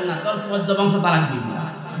ফেলবেন না, তোর 14 বংশ তালাক দিয়ে দিন।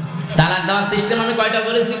 তালাক দেওয়ার সিস্টেম আমি কয়টা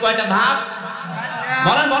বলেছি, কয়টা ধাপ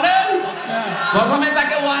বলেন বলেন। প্রথমে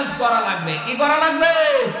তাকে ওয়াজ করা লাগবে। কি করা লাগবে?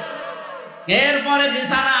 এরপরে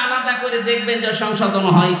বিছানা আলাদা করে দেখবেন যে সংশোধন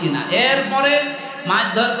হয় কিনা। এরপরে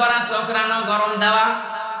মারধর করা, চক্রানো, গরম দেওয়া।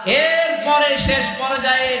 এরপরে শেষ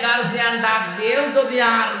পর্যায়ে গার্জিয়ান ডাক দিয়েও যদি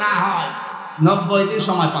আর না হয়, 90 দিন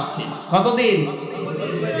সময় পাচ্ছি। কতদিন?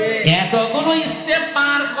 এতগুলো স্টেপ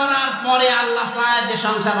পার করার পরে আল্লাহ চায় যে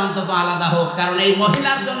সংসার অন্তত আলাদা হোক, কারণ এই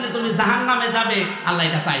মহিলার জন্য তুমি জাহান্নামে যাবে, আল্লাহ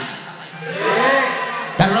এটা চাই না।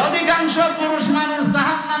 কারণ অধিকাংশ পুরুষ মানুষ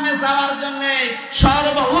জাহান্নামে যাওয়ার জন্য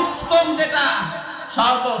সর্বোত্তম যেটা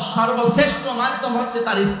সর্বশ্রেষ্ঠ মাধ্যম হচ্ছে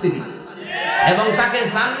তার স্ত্রী, এবং তাকে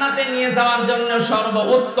জান্নাতে নিয়ে যাওয়ার জন্য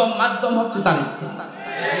সর্বোত্তম মাধ্যম হচ্ছে তার স্ত্রী।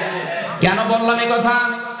 কেন বললাম এই কথা?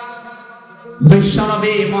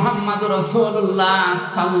 বিশ্বনবী মুহাম্মদুর রাসূলুল্লাহ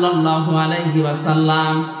সাল্লাল্লাহু আলাইহি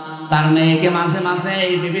ওয়াসাল্লাম তার মেয়েকে মাঝে মাঝে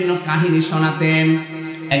এই বিভিন্ন কাহিনী শোনাতেন।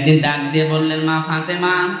 একদিন ডাক দিয়ে বললেন, মা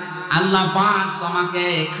ফাতেমা, আল্লাহ পাক তোমাকে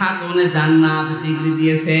খাতুনে জান্নাত ডিগ্রি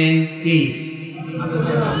দিয়েছেন। কি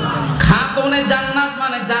খাতুনে জান্নাত?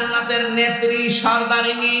 মানে জান্নাতের নেত্রী,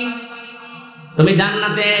 সরদারিনী। তুমি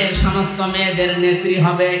জান্নাতের সমস্ত মেয়েদের নেত্রী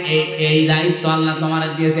হবে, এই দায়িত্ব আল্লাহ তোমার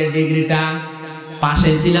দিয়েছে, ডিগ্রিটা।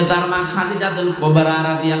 পাশে ছিল তার মা খাদিজাতুল কুবরা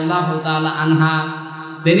রাদিয়াল্লাহু তাআলা আনহা।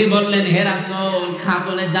 তিনি বললেন, হে রাসূল,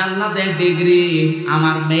 খাতুনে জান্নাতের ডিগ্রি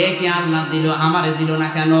আমার মেয়েকে আল্লাহ দিল, আমারে দিল না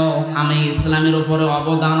কেন? আমি ইসলামের উপরে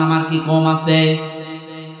অবদান আমার কি কম আছে?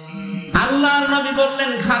 আল্লাহর নবী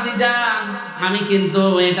বললেন, খাদিজা, আমি কিন্তু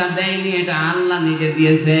এটা দেইনি, এটা আল্লাহ নিজে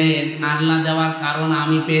দিয়েছে। আল্লাহ দেওয়ার কারণ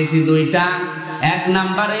আমি পেয়েছি 2টা। 1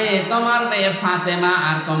 নম্বরে তোমার মেয়ে ফাতেমা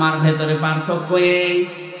আর তোমার ভেতরে পার্থক্য এই,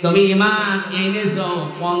 তুমি ঈমান এনেছো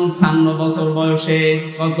 55 বছর বয়সে।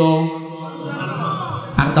 কত?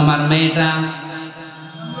 আর তোমার মেয়েটা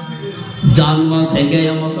জন্ম থেকে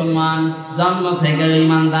মুসলমান, জন্ম থেকে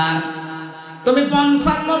ঈমানদার। তুমি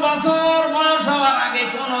 55 বছর বয়স হওয়ার আগে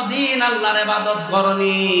কোনদিন আল্লাহর ইবাদত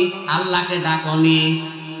করনি, আল্লাহকে ডাকনি।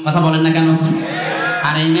 কথা বলেন না কেন?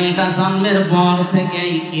 আর এই মেয়েটা জন্মের পর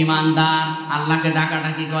থেকেই ঈমানদার, আল্লাহকে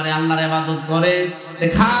ডাকাডাকি করে, আল্লাহর ইবাদত করে।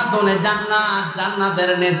 খাতুনে জান্নাত,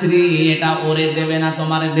 জান্নাতের নেত্রী, এটা ওরে দেবে না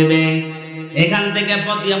তোমারে দেবে। এখান থেকে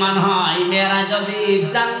প্রতীয়মান হয় মেয়েরা যদি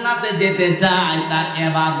জান্নাতে যেতে চায় তার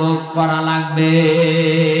ইবাদত করা লাগবে।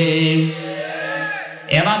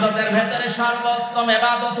 ইবাদতের ভেতরে সর্বোত্তম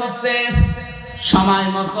ইবাদত হচ্ছে সময়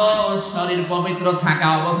মতো শরীর পবিত্র থাকা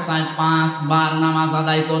অবস্থায় 5 বার নামাজ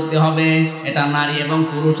আদায় করতে হবে। এটা নারী এবং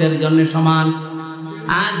পুরুষের জন্য সমান।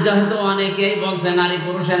 আজ যেহেতু অনেকেই বলছে নারী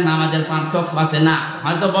পুরুষের নামাজের পার্থক্য আছে, না,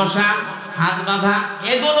 হয়তো বসা, হাত বাঁধা,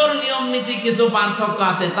 এগুলোর নিয়ম নীতি কিছু পার্থক্য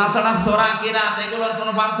আছে। তাছাড়া সূরা কিরাত এগুলোর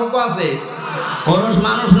কোনো পার্থক্য আছে? পুরুষ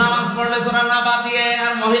মানুষ নামাজ পড়লে সূরা নাবা দিয়ে,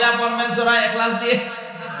 আর মহিলা পড়বে সূরা ইখলাস দিয়ে।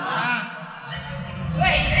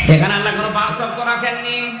 এখানে আল্লাহ কোনো পার্থক্য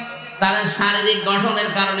রাখেননি। তাদের শারীরিক গঠনের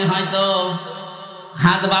কারণে হয়তো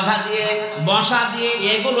হাত বাঁধা দিয়ে, বসা দিয়ে,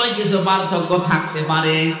 এগুলোই কিছু পার্থক্য থাকতে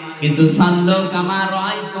পারে, কিন্তু সাল্লু কামা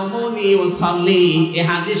রাআইতুমুনি উসাল্লি, এই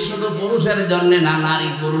হাদিস শুধু পুরুষের জন্য না, নারী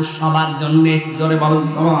পুরুষ সবার জন্য। জোরে বলুন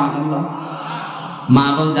সুবহানাল্লাহ। মা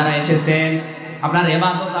বোন যারা এসেছেন, আপনার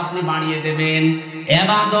ইবাদত আপনি বাড়িয়ে দেবেন।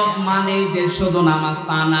 ইবাদত মানে যে শুধু নামাজ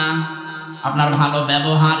তা না, আপনার ভালো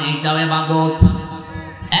ব্যবহার এটাও ইবাদত।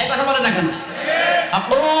 এই কথা বলেন না কেন?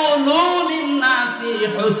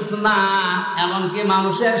 এমনকি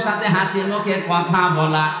মানুষের সাথে হাসি মুখে কথা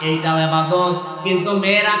বলা, এইটাও ইবাদত। কিন্তু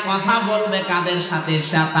মেয়েরা কথা বলবে কাদের সাথে,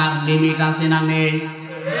 তার লিমিট আছে না নেই?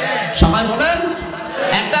 সবাই বলেন,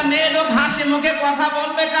 একটা মেয়ে লোক হাসি মুখে কথা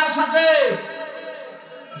বলবে কার সাথে?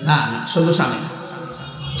 না না, শুধু স্বামী।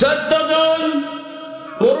 14 জন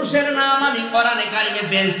পুরুষের নাম আমি কোরআনে কারিমে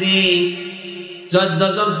পেয়েছি। 14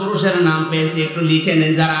 জন পুরুষের নাম পেয়েছি, একটু লিখে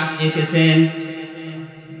নেন যারা এসেছেন।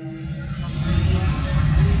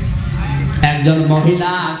 একজন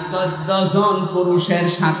মহিলা 14 জন পুরুষের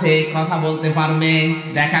সাথে কথা বলতে পারবে,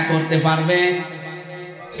 দেখা করতে পারবে,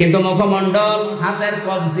 কিন্তু মুখমণ্ডল, হাতের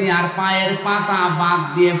কবজি আর পায়ের পাতা বাদ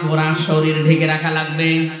দিয়ে পুরা শরীর ঢেকে রাখা লাগবে।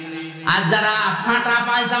 আর যারা ফাটা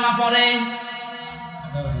পায়জামা পরে,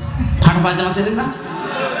 ফাটা পায়জামা ছিলেন না,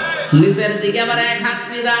 নিচের দিকে আবার এক হাত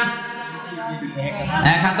চিরা,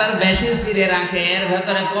 এক হাতের বেশি চিরে রাখে, এর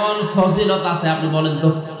ভেতরে কোন ফজিলত আছে আপনি বলেন তো?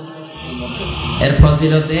 এর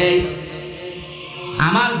ফজিলতে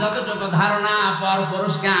আমার যতটুকু ধারণা পর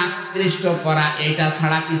পুরুষকে আকৃষ্ট করা, এটা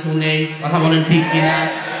ছাড়া কিছু নেই। কথা বলেন ঠিক কিনা?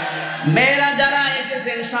 মেয়েরা যারা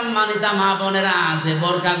এসেছেন, সম্মানিতা মা বোনেরা, যে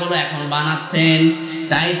বোরকাগুলো এখন বানাচ্ছেন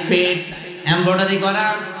টাইট ফিট এমব্রয়ডারি করা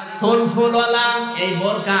ফুলওয়ালা, এই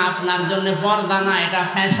বোরকা আপনার জন্য পর্দা না, এটা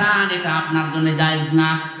ফ্যাশন, এটা আপনার জন্য জায়েজ না।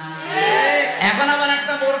 এখন আবার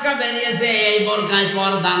একটা বোরকা বেরিয়েছে, এই বোরকায়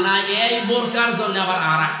পর্দা না, এই বোরকার জন্য আবার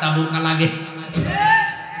আর একটা বোরকা লাগে।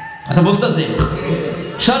 কথা বুঝতেছে?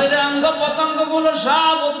 শরীরের অঙ্গ প্রত্যঙ্গ গুলো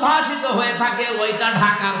সব উদ্ভাসিত হয়ে থাকে, ওইটা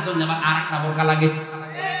ঢাকার জন্য আবার আর একটা বোরকা লাগে।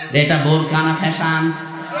 এটা বোরকা না ফ্যাশন?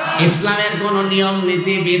 ইসলামের কোন নিয়ম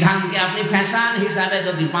নীতি বিধানকে আপনি ফ্যাশন হিসাবে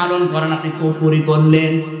যদি পালন করেন, আপনি কুফরি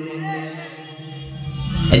করলেন।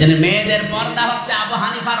 এজন্য মেয়েদের পর্দা হচ্ছে আবু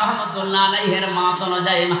হানিফা রাহমাতুল্লাহ আলাইহির মত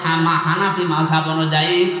অনুযায়ী, হানাফি মাযহাব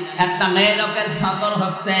অনুযায়ী, একটা মেয়ে লোকের সতর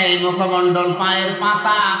হচ্ছে মুখমণ্ডল, পায়ের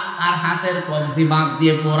পাতা আর হাতের কবজি বাদ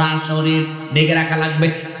দিয়ে পুরা শরীর ঢেকে রাখা লাগবে।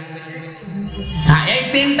 হ্যাঁ, এই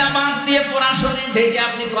তিনটা বাদ দিয়ে পুরা শরীর ঢেকে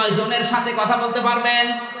আপনি কয়জনের সাথে কথা বলতে পারবেন?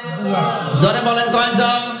 জোরে বলেন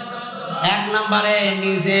কয়জন? 1 নম্বরে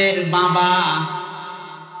নিজের বাবা,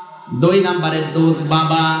 2 নম্বরে দুধ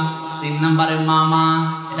বাবা, 3 নম্বরে মামা।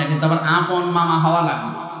 এটা কিন্তু আবার আপন মামা হওয়া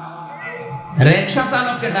লাগবে। রিকশা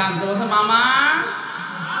চালককে ডাক দিয়ে বলছে মামা,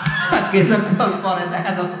 কিছুক্ষণ পরে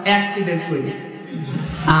দেখা যাচ্ছে অ্যাক্সিডেন্ট হয়ে গেছে।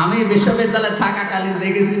 আমি বিশ্ববিদ্যালয়ে থাকাকালীন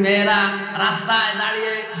দেখেছি মেয়েরা রাস্তায়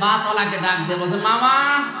দাঁড়িয়ে বাসওয়ালাকে ডাক দিয়ে বলছে মামা,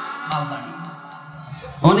 বাস দাঁড়িয়ে।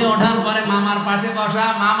 উনি ওঠার পরে মামার পাশে বসা,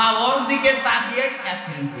 মামা ওর দিকে তাকিয়ে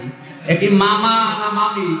অ্যাক্সিডেন্ট হয়েছে। কি মামা না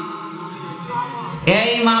মামি?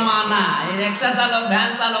 এই মামা না, এই রিকশা চালক, ভ্যান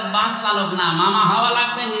চালক, বাস চালক না, মামা হওয়া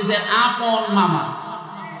লাগবে নিজের আপন মামা।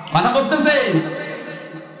 কথা বুঝতেছেন?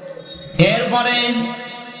 এরপরে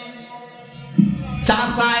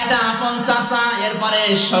চাচা, এটা আপন চাচা। এরপরে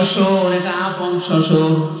শ্বশুর, এটা আপন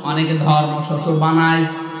শ্বশুর। অনেকে ধর্ম শ্বশুর বানায়,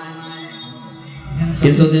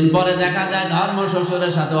 কিছুদিন পরে দেখা যায় ধর্ম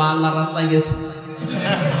শ্বশুরের সাথে আল্লাহর রাস্তায় গেছে।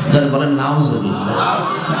 বলেন নাউজুবিল্লাহ।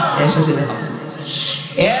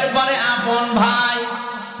 এরপরে আপন ভাই,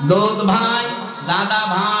 দুধ ভাই, দাদা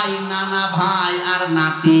ভাই, নানা ভাই আর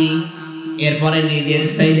নাতি। এরপরে নিজের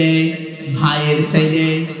ছেলে, ভাইয়ের ছেলে,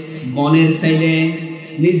 বোনের ছেলে,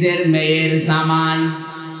 নিজের মেয়ের জামাই।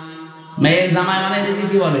 মেয়ের জামাই মানে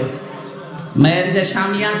কি বলে? মেয়ের যে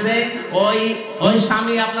স্বামী আছে, ওই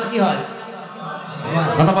স্বামী আপনার কি হয়?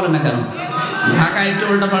 কথা বলেন না কেন? ঢাকায় একটু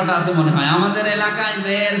উল্টা পাল্টা আছে মনে হয়। আমাদের এলাকায়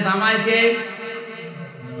মেয়ের জামাইকে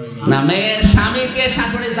না, মেয়ের স্বামীকে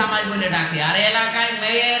শাশুড়ি জামাই বলে ডাকে, আর এলাকায়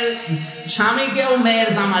মেয়ের স্বামীকেও মেয়ের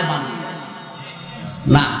জামাই বানায়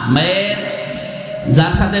না। মেয়ের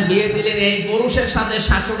যার সাথে বিয়ে দিলেন, এই পুরুষের সাথে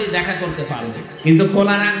শাশুড়ি দেখা করতে পারবে, কিন্তু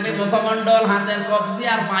খোলা রাখবে মুখমণ্ডল, হাতের কবজি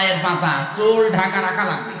আর পায়ের পাতা, চুল ঢাকা রাখা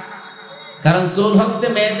লাগবে। কারণ চুল হচ্ছে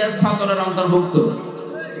মেয়েদের সতরের অন্তর্ভুক্ত।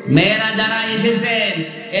 মেয়েরা যারা এসেছেন,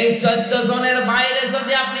 এই 14 জনের বাইরে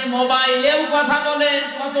যদি আপনি মোবাইলেও কথা বলেন,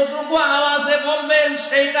 কতটুকু আওয়াজে বলবেন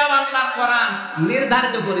সেইটা আল্লাহর কোরআন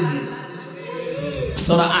নির্ধারিত করে দিয়েছে।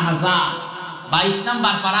 সূরা আহজাব 22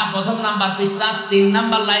 নম্বর পারা, 1ম নাম্বার পৃষ্ঠা, 3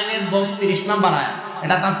 নম্বর লাইনের 32 নম্বর আয়াত।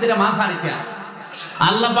 এটা তাফসীরে মাসারিতে আছে।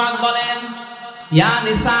 আল্লাহ পাক বলেন, ইয়া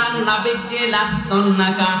নিসান নাবিয়্যি লাস্তুন্না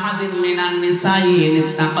কাহাদিন মিনান নিসাই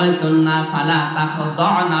ইত্তাকাইতুন্না ফালা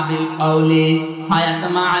তাখদা'না বিল কওলি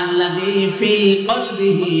ফায়াতমা'আল্লাযী ফী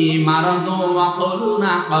কলবিহি মারাদু ওয়া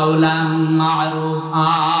কুলনা কাওলাম মা'রুফা।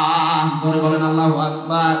 জোরে বলেন আল্লাহু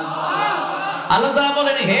আকবার। আল্লাহ তাআলা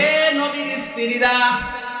বলেন, হে নবীর স্ত্রীরা,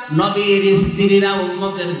 নবীর স্ত্রীরা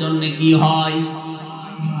উম্মতের জন্য কি হয়?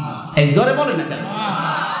 এই জোরে বলেন না কেন?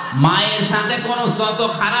 মায়ের সাথে কোন যত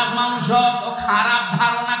খারাপ মানুষ ও খারাপ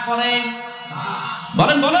ধারণা করে,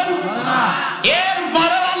 বলেন বলেন।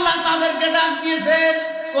 এরপরে আল্লাহ তাদেরকে ডাক দিয়েছেন,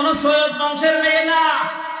 কোন সৈয়দ বংশের মেয়ে না,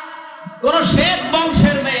 কোন শেখ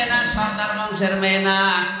বংশের মেয়ে না, সরদার বংশের মেয়ে না।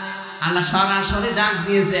 আল্লাহ সরাসরি ডাক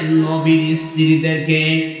দিয়েছেন নবীর স্ত্রীদেরকে,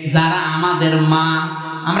 যারা আমাদের মা।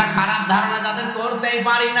 আমরা খারাপ ধারণা যাদের করতেই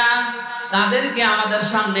পারি না, তাদেরকে আমাদের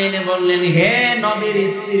সামনে এনে বললেন, হে নবীর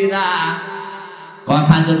স্ত্রীরা,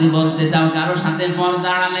 কথা যদি বলতে চাও কারো সাথে পর্দা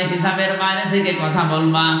আড়ালে হিসাবের বাইরে থেকে কথা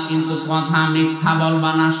বলবা, কিন্তু কথা মিথ্যা বলবা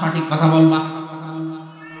না, সঠিক কথা বলবা।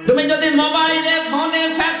 তুমি যদি মোবাইলে, ফোনে,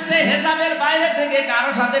 ফ্যাক্সে হিসাবের বাইরে থেকে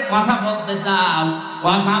কারো সাথে কথা বলতে চাও,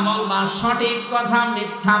 কথা বলবা সঠিক কথা,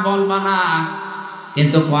 মিথ্যা বলবা না।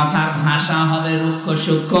 কিন্তু কথার ভাষা হবে রুক্ষ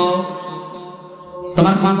সূক্ষ্ম,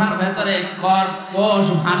 তোমার কথার ভেতরে কর্কশ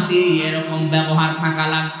ভাষী এরকম ব্যবহার থাকা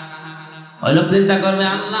লাগবে। ওই লোক চিন্তা করবে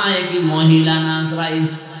আল্লাহ কি মহিলা না আজরাইল।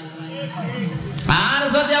 আর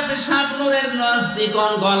যদি আপনি শাবনুরের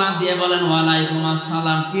চিকন গলা দিয়ে বলেন ওয়ালাইকুম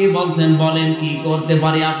আসসালাম, কি বলছেন বলেন, কি করতে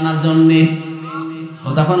পারি আপনার জন্য, ও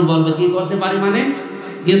তখন বলবে কি করতে পারি মানে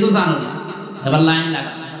কিছু জানো না। এবার লাইন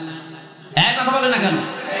লাগা এক কথা বলে না কেন।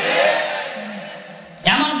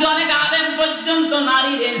 এমনকি অনেক আলেম পর্যন্ত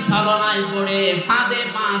নারীর এই ছলনায় পড়ে ফাঁদে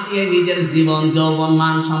পা দিয়ে নিজের জীবন যৌবন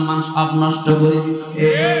মান সম্মান সব নষ্ট করে দিচ্ছে।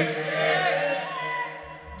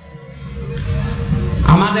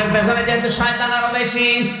 আমাদের পেছনে যেহেতু শয়তান আরো বেশি,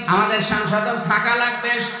 আমাদের সংসদে থাকা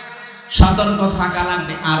লাগবে, সতর্ক থাকা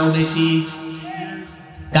লাগবে আরো বেশি।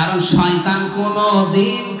 কারণ শয়তান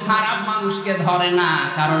কোনদিন খারাপ মানুষকে ধরে না,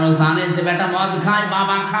 কারণ ও জানে যে বেটা মদ খায়,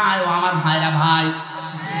 বাবা খায়, ও আমার ভাইরা ভাই।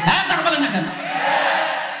 হ্যাঁ তা বলে না কেন।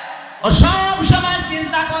 ও সব সময়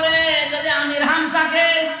চিন্তা করে যদি আমির হামজাকে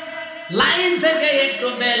লাইন থেকে একটু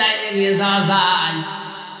বেলাইনে নিয়ে যাওয়া যায়,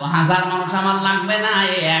 ও 1000 মানুষ আমার লাগবে না,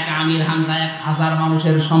 এই এক আমির হামজা 1000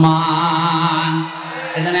 মানুষের সমান।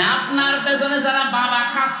 এখানে আপনার পেছনে যারা বাবা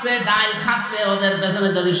খাচ্ছে, ডাল খাচ্ছে, ওদের পেছনে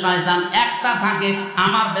যদি শয়তান একটা থাকে,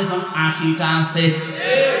 আমার পেছন 80টা আছে।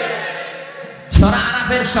 সূরা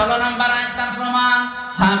আরাফের 16 নম্বর আয়াত তার প্রমাণ।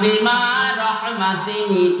 ফাবিমা রাহমাতিন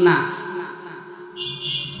না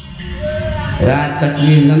রাতটা কি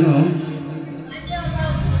জানো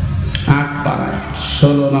 8 পারা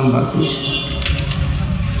 16 নম্বর পৃষ্ঠা।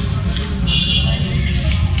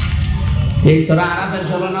 এই সূরা আরাফের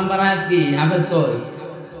 16 নম্বর আয়াত কি হাফেজ কই?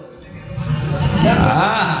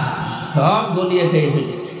 সব গলিয়ে খেয়ে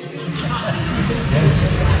ফেলেছে।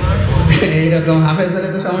 এইরকম হাফেজের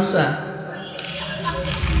তো সমস্যা।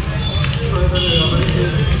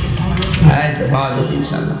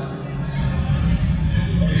 ইনশাআল্লাহ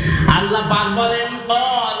আল্লাহ পাক বলেন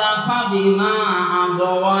ক্বালা ফাবিমা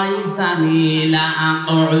আগাওয়াইতানি লা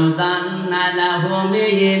আকুদান্না লাহুম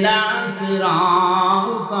ইলা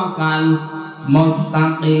সিরাতাকাল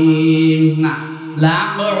মুস্তাকিম না লা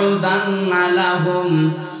আকুদান্না লাহুম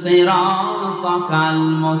সিরাতাকাল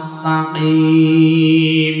মুস্তাকিম।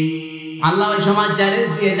 আল্লাহ ওই সময় চ্যালেঞ্জ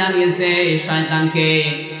দিয়ে জানিয়েছে শয়তানকে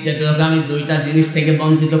যে তোকে আমি 2টা জিনিস থেকে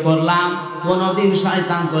বঞ্চিত করলাম, কোনদিন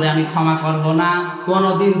শয়তান করে আমি ক্ষমা করব না,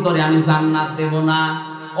 কোনদিন তোরে আমি জান্নাত দেব না।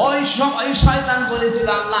 ওই সময় শয়তান বলেছিল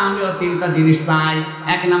আল্লাহ আমিও 3টা জিনিস চাই।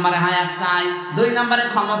 1 নম্বরে হায়াত চাই, 2 নম্বরে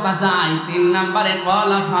ক্ষমতা চাই, 3 নম্বরে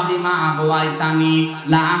ক্বালা ফাবিমা আগাওয়াইতানি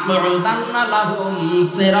লা আকুদান্না লাহুম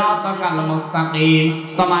সিরাতাকাল মুস্তাকিম।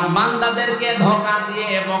 তোমার বান্দাদেরকে ধোঁকা দিয়ে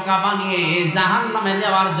বোকা বানিয়ে জাহান্নামে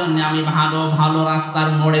নেওয়ার জন্য আমি ভালো ভালো রাস্তার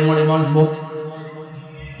মোড়ে মোড়ে বসবো।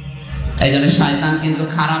 এই জন্য শয়তান কিন্তু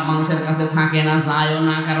খারাপ মানুষের কাছে থাকে না, যায়ও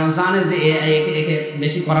না, কারণ জানে যে একে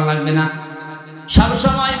বেশি করা লাগবে না। সব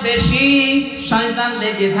সময় বেশি শয়তান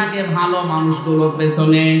লেগে থাকে ভালো মানুষগুলোর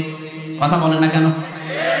পেছনে। কথা বলে না কেন?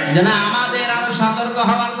 এই জন্য আমাদের আরো সতর্ক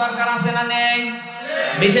হওয়ার দরকার আছে না নেই?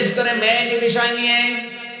 বিশেষ করে মেয়েলি বিষয় নিয়ে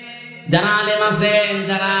যারা আলেম আছেন,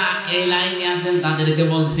 যারা এই লাইনে আছেন, তাদেরকে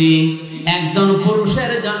বলছি একজন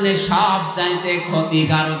পুরুষের জন্য সব চাইতে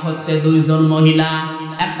ক্ষতিকারক হচ্ছে 2 জন মহিলা।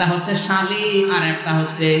 একটা হচ্ছে শালী আর একটা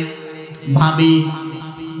হচ্ছে ভাবি।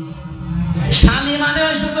 শালী মানে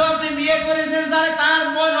শুধু আপনি বিয়ে করেছেন যারা তার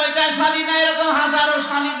বোন, ওইটা শালী না, এরকম হাজারো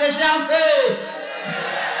শালী দেশে আছে।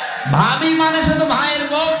 ভাবি মানে শুধু ভাইয়ের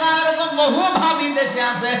বউ না, এরকম বহু ভাবি দেশে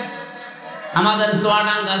আছে। আমাদের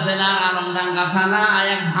চুয়াডাঙ্গা জেলার আলমডাঙ্গা থানা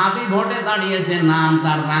এক ভাবি ভোটে দাঁড়িয়েছে, নাম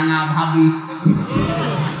তার রাঙা ভাবি।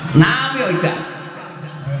 নামই ওইটা,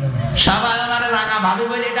 সবাই আমার রাঙা ভাবি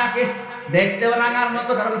বলে ডাকে। দেখতেও রাঙার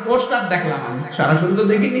মতো, কারণ পোস্টার দেখলাম, আমি সরাসরি তো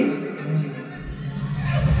দেখিনি।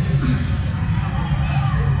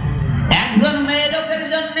 একজন মেয়ে লোকের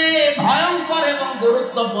জন্য ভয়ঙ্কর এবং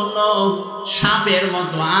গুরুত্বপূর্ণ সাপের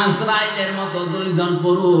মতো, আজরাইলের মতো 2 জন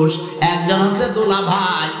পুরুষ। একজন হচ্ছে দুলা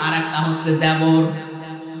ভাই আর একটা হচ্ছে দেবর।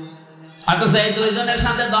 অথচ এই 2 জনের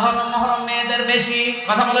সাথে দহরম মহরম মেয়েদের বেশি।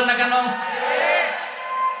 কথা বলেন না কেন?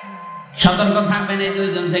 সতর্ক থাকবেন এই 2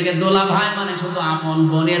 জন থেকে। দুলা ভাই মানে শুধু আপন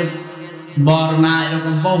বোনের বর না,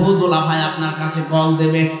 এরকম বহু দুলা ভাই আপনার কাছে কল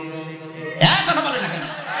দেবে। কথা বলেন না কেন?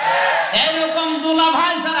 এইরকম দুলা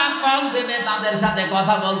ভাই যারা কল দেবে, তাদের সাথে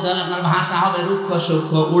কথা বলতে হলে আপনার ভাষা হবে রুক্ষ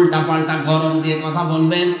সূক্ষ্ম, উল্টা পাল্টা গরম দিয়ে কথা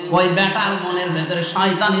বলবেন। ওই বেটার মনের ভেতরে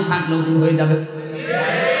শয়তানি থাকলেও দূর হয়ে যাবে।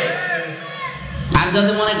 আর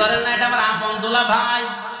যদি মনে করেন না এটা আমার আপন দুলা ভাই,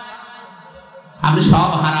 আপনি সব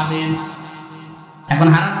হারাবেন। এখন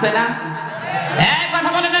হারাচ্ছে না? কথা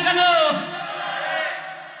বলেন না কেন?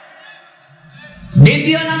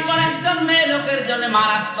 দ্বিতীয় নম্বর, একজন মেয়ে লোকের জন্য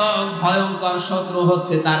মারাত্মক ভয়ঙ্কর শত্রু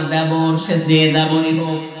হচ্ছে তার দেবর। সে যে দেবরই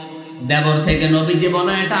হোক, দেবর থেকে নবীজি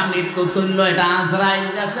বলেন এটা মৃত্যু তুল্য, এটা আজরাইল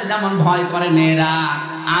দেখলে যেমন ভয় করে মেয়েরা,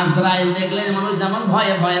 আজরাইল দেখলে মানুষ যেমন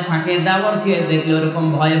ভয়ে ভয়ে থাকে, দেবরকে দেখলে ওরকম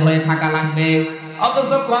ভয়ে ভয়ে থাকা লাগবে।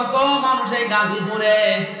 অথচ কত মানুষ এই গাজীপুরে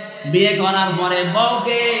বিয়ে করার পরে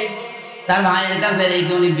বউকে তার ভাইয়ের কাছে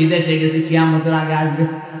রেখে উনি বিদেশে গেছে, কিয়ামতের আগে আসবে,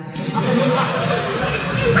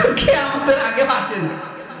 কিয়ামতের আগে আসে না,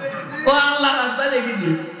 ও আল্লাহ রাস্তায় রেখে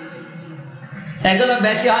দিয়েছে। এগুলো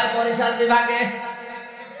বেশি হয় বরিশাল বিভাগে।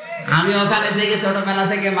 আমি ওখানে থেকে ছোটবেলা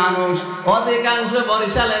থেকে মানুষ, অধিকাংশ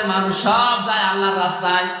বরিশালের মানুষ সব যায় আল্লাহর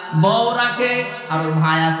রাস্তায়, বউ রাখে আর ওর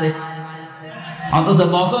ভাই আছে, অথচ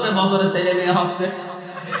বছরে বছরে ছেলে মেয়ে হচ্ছে।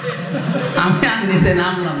 আমি আর নিচে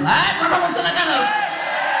নামলাম না, কথা বলছে না কেন?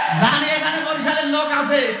 জানি এখানে বরিশালের লোক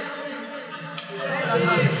আছে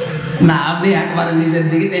না, আপনি একবারে নিজের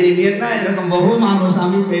দিকে টেনে নিয়ে না, এরকম বহু মানুষ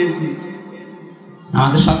আমি পেয়েছি।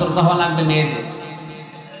 আমাদের সতর্ক হওয়া লাগবে মেয়েদের।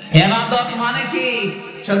 ইবাদত মানে কি?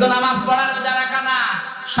 শুধু নামাজ পড়া রোজা রাখা না।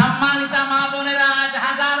 সম্মানিত মা বোনেরা, আজ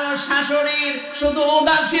হাজারো শাশুড়ির শুধু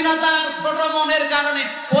উদাসীনতার ছোট মনের কারণে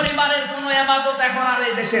পরিবারের কোনো ইবাদত এখন আর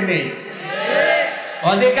এই দেশে নেই।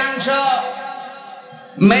 অধিকাংশ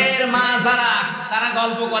মেয়ের মা যারা, তারা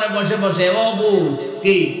গল্প করে বসে বসে, ও বউ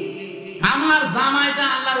কি আমার জামাইটা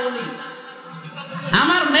আল্লাহর ওলি,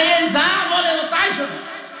 আমার মেয়ে যা বলে ও তাই শোনে,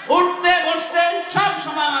 উঠতে বসতে সব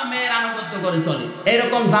সময় আমার মেয়ের আনুগত্য করে চলে।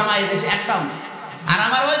 এরকম জামাই দেশে একটাও নেই। আর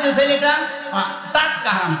আমার ওই যে ছেলেটা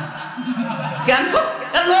টাটকা হারামজাদা। কেন?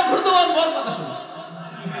 লোক ঘুরতে বল কথা শুনে,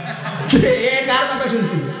 এ কার কথা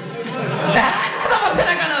শুনছিল? কথা বলছে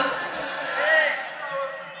না কেন?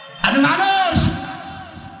 আমি মানুষ।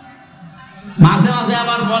 মাঝে মাঝে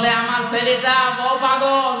আবার বলে আমার ছেলেটা বউ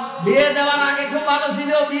পাগল, বিয়ে দেওয়ার আগে খুব ভালো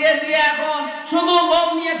ছিল, বিয়ে দিয়ে এখন শুধু বউ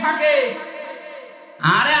নিয়ে থাকে।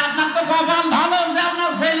 আরে আপনার তো কপাল ভালো যে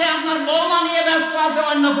আপনার ছেলে আপনার বৌমা নিয়ে ব্যস্ত আছে,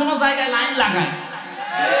 অন্য কোনো জায়গায় লাইন লাগায়।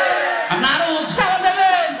 আপনি আরো উৎসাহ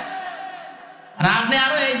দেবেন, আর আপনি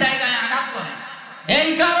আরো এই জায়গায় আঘাত করেন। এই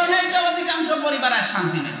কারণেই তো অধিকাংশ পরিবারের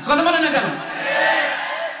শান্তি নেই। কথা বলেন না কেন?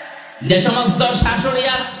 যে সমস্ত শাশুড়ি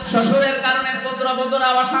আর শ্বশুরের কারণে পুত্রবধূরা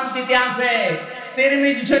অশান্তিতে আছে,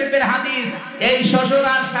 তিরমিজি শরীফের হাদিস, এই শ্বশুর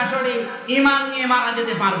আর শাশুড়ি ঈমান নিয়ে মারা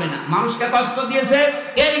যেতে পারবে না। মানুষকে কষ্ট দিয়েছে,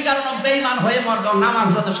 এই কারণে বেঈমান হয়ে মরবে, নামাজ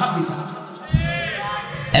রোজা সব দিতে হবে।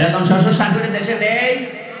 এরকম শ্বশুর শাশুড়ি দেশে নেই।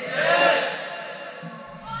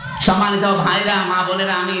 সম্মানিত ভাইরা, মা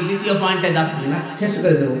বোনেরা, আমি দ্বিতীয় পয়েন্টে যাচ্ছি না, শেষ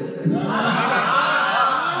করে দেব।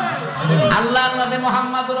 আল্লাহর নবী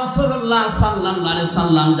মুহাম্মদ রাসূলুল্লাহ সাল্লাল্লাহু আলাইহি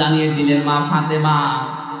সাল্লাম জানিয়ে দিলেন, মা ফাতেমা,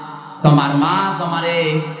 তোমার মা তোমারে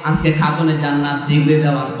আজকে খাতুনে জান্নাত ডিগ্রি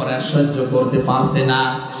দেওয়ার পরে সহ্য করতে পারছে না।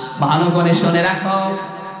 ভালো করে শুনে রাখো,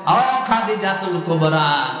 ও খাদিজাতুল কুবরা,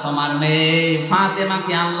 তোমার মেয়ে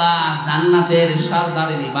ফাতেমাকে আল্লাহ জান্নাতের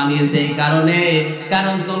সরদারিনী বানিয়েছে এই কারণে,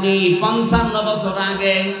 কারণ তুমি 55 বছর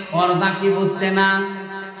আগে পর্দা কি বুঝতে না।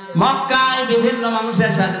 মক্কায় বিভিন্ন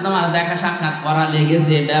মানুষের সাথে তোমার দেখা সাক্ষাৎ করা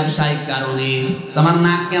লেগেছে ব্যবসায়িক কারণে, তোমার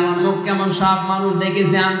নাক কেমন মুখ কেমন সব মানুষ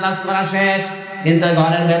দেখেছে, আন্দাজ করা শেষ। কিন্তু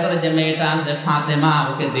ঘরের ভেতরে যে মেয়েটা আছে ফাতেমা,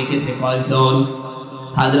 ওকে দেখেছে কয়জন?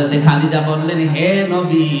 হযরতে খাদিজা বললেন, হে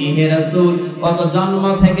নবী, হে রাসূল, কত জন্ম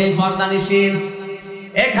থেকে পর্দা নিষেধ।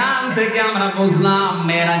 এখান থেকে আমরা বুঝলাম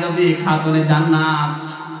মেয়েরা যদি খাতুনে জান্নাত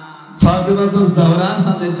ফাতেমাতুজ জাহরার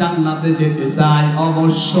সাথে জান্নাতে যেতে চায়,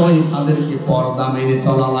 অবশ্যই তাদেরকে পর্দা মেনে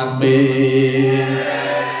চলা লাগবে।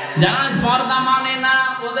 যারা পর্দা মানে না,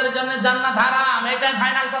 ওদের জন্য জান্নাত হারাম, এটা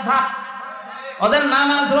ফাইনাল কথা। ওদের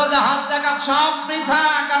নামাজ রোজা হজ যাকাত সব বৃথা,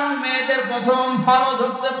 কারণ মেয়েদের প্রথম ফরজ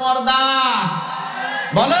হচ্ছে পর্দা।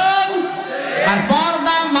 বলুন, আর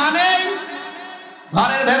পর্দা মানে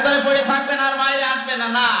ঘরের ভেতরে পড়ে থাকবেন আর বাইরে আসবে না,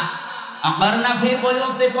 না। আকরনা ফি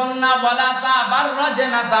বুয়ুতিকুন্না ওয়ালা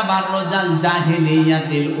তাবাররাজনা তাবাররুজাল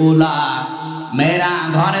জাহিলিয়াতিল উলা, মেয়েরা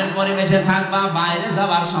ঘরের পরিবেশে থাকবা, বাইরে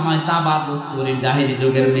যাওয়ার সময় তাবাররুজ করে জাহিলি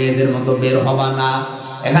যুগের মেয়েদের মতো বের হবা না।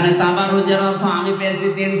 এখানে তাবাররুজের অর্থ আমি পেয়েছি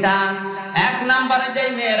তিনটা। এক নম্বরে যে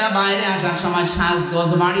মেয়েরা বাইরে আসার সময় সাজগোজ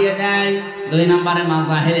বাড়িয়ে দেয়, 2 নম্বরে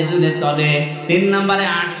মাজাহিরে দুলে চলে, 3 নম্বরে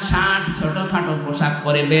 8-60 ছোটখাটো পোশাক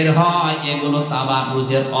পরে বের হয়, এগুলো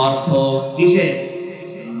তাবাররুজের অর্থ। কিসের?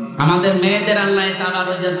 আমাদের মেয়েদের আল্লাহ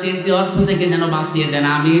তাবাররুজের 3টি অর্থ থেকে যেন বাঁচিয়ে দেন,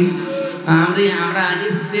 আমিন। আমরা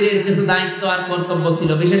স্ত্রীর কিছু দায়িত্ব আর কর্তব্য ছিল,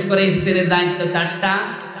 বিশেষ করে স্ত্রীর দায়িত্ব 4টা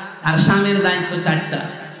আর স্বামীর দায়িত্ব 4টা।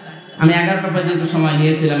 আমি 11টা পর্যন্ত সময়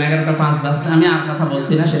নিয়েছিলাম, 11:05 বাজছে। আমি আর কথা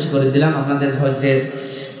বলছি না, শেষ করে দিলাম। আপনাদের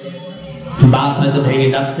বাদ হয়তো ভেঙে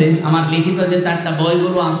যাচ্ছে। আমার লিখিত যে 4টা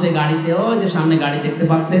বইগুলো আছে গাড়িতে, ওই যে সামনে গাড়ি দেখতে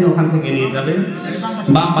পাচ্ছেন, ওখান থেকে নিয়ে যাবেন।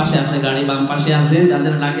 বাম পাশে আছে গাড়ি, বাম পাশে আছে,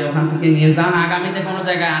 যাদের লাগে ওখান থেকে নিয়ে যান। আগামীতে কোনো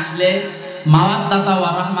জায়গায় আসলে মাওয়াদ্দাতা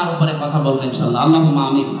ওয়া রাহমার উপরে কথা বলবেন ইনশাআল্লাহ। আল্লাহুম্মা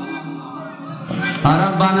আমিন।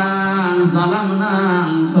 রব্বানা যালামনা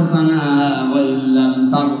আনফুসানা ওয়া ইল্লাম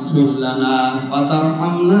তাগফির লানা ওয়া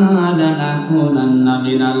তারহামনা লানাকুনান্না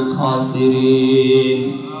মিনাল খাসিরিন।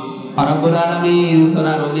 রব্বুল আলামিন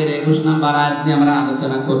সূরা রুমের 21 নম্বর আয়াত নিয়ে আমরা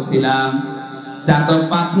আলোচনা করছিলাম। চাতক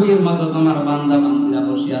পাখির মতো তোমার বান্দা বান্দীরা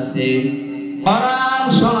বসে আছে কোরআন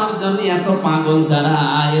শোনার জন্য, এত পাগল যারা,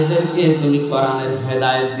 এদেরকে তুমি কোরআনের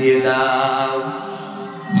হেদায়েত দিয়ে দাও।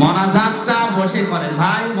 মোনাজাতটা বসে করেন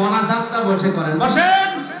ভাই, মোনাজাতটা বসে করেন, বসেন,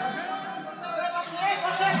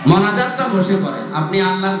 মোনাজাতটা বসে করেন। আপনি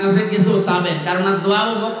আল্লাহর কাছে কিছু চাবেন, কারণ দোয়া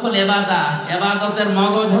মুখ্য ইবাদত, ইবাদতের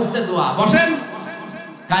মগজ হচ্ছে দোয়া। বসেন,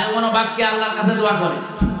 কায়মন বাক্যে আল্লাহর কাছে দোয়া করে।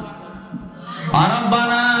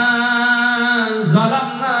 রব্বানা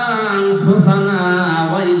যালামনা আনফুসানা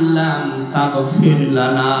ওয়া ইল্লাম তাগফির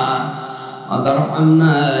লানা ওয়া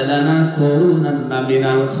তারহামনা লানাকুনান্না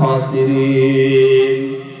মিনাল খাসিরিন।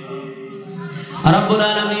 রব্বুল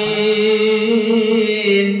আলামিন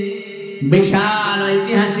বিশাল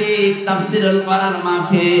ঐতিহাসিক তাফসীরুল কোরআন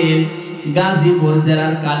মাহফিল গাজীপুর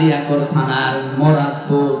জেলার কালিয়াকৈর থানার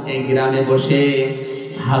মোরাদপুর এই গ্রামে বসে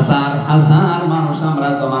হাজার হাজার মানুষ আমরা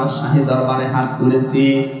তোমার শাহী দরবারে হাত তুলেছি।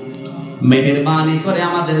 মেহেরবানি করে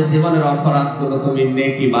আমাদের জীবনের অপরাধগুলো তুমি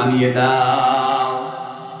নেকি বানিয়ে দাও।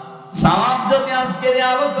 সওয়াব যদি আজকের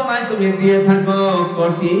আলোচনায় তুমি দিয়ে থাকো,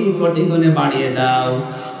 কোটি কোটি গুণে বাড়িয়ে দাও।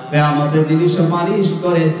 কিয়ামতের দিন সুপারিশ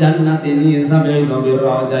করে জান্নাতে নিয়ে যাবে, ওই নবীর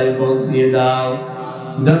রওজায় পৌঁছিয়ে দাও।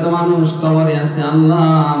 যত মানুষ কবরে আছে আল্লাহ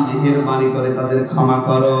মেহেরবানি করে তাদের ক্ষমা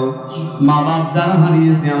করো। মা বাপ যারা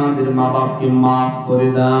হারিয়েছে আমাদের মা বাপকে মাফ করে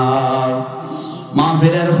দাও।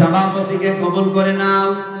 মাহফিলের সভাপতিকে কবুল করে নাও।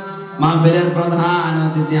 মাহফিলের প্রধান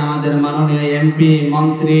অতিথি আমাদের মাননীয় এমপি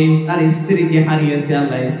মন্ত্রী, তার স্ত্রীকে হারিয়েছে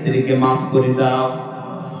আল্লাহ স্ত্রীকে মাফ করে দাও।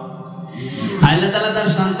 আল্লাহ তাআলা তার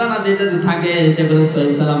সন্তান যেটা থাকে সেগুলো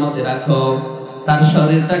সহি সালামতে রাখো, তার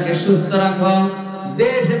শরীরটাকে সুস্থ রাখো।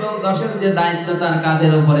 দেশ এবং দেশের যে দায়িত্ব তার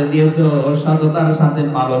কাঁধের উপরে দিয়েছো, সততার সাথে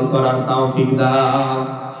পালন করার তৌফিক দাও।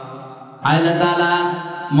 আল্লাহ তাআলা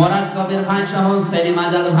মোরাদ কবির ভাই সহ, সেলিম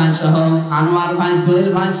আজাদ ভাই সহ, আনোয়ার ভাই, জহির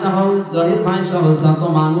ভাই সহ, জহির ভাই সহ যত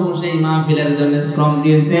মানুষ এই মাহফিলের জন্য শ্রম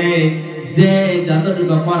দিয়েছে, যে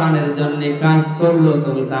যতটুকু কোরআনের জন্য কাজ করলো,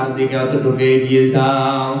 তুমি তার দিকে অতটুকু এগিয়ে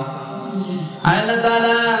যাও। আল্লাহ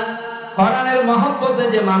তাআলা কোরআনের মহব্বতে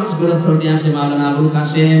যে মানুষগুলো ছুটে আসে, মাওলানা আবুল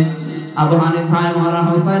কাশেম, আবু হানিফা, মাওলানা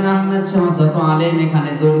হোসেন আহমেদ সহ যত আলেম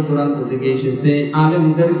এখানে দূর দূরান্ত থেকে এসেছে,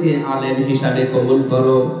 আলেমদেরকে আলেম হিসাবে কবুল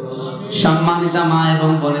করো। সম্মানিতা মা এবং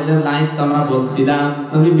বোনেদের দায়িত্ব আমরা বলছিলাম,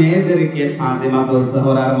 তুমি মেয়েদেরকে ফাতেমা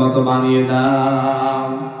জোহরার মতো বানিয়ে দাও।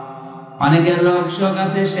 অনেকের রোগ শোক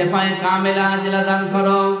আছে, শেফায়ে কামেলা আজলা দান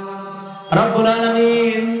করো। রব্বুল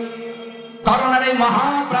আলামিন করোনার এই মহা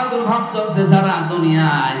প্রাদুর্ভাব চলছে সারা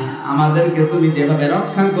দুনিয়ায়, আমাদেরকে তুমি যেভাবে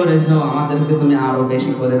রক্ষা করেছো, আমাদেরকে তুমি আরো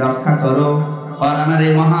বেশি করে রক্ষা করো। করোনার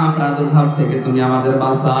এই মহা প্রাদুর্ভাব থেকে তুমি আমাদের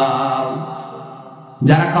বাঁচাও।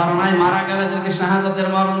 যারা করোনায় মারা গেল তাদেরকে শাহাদাতের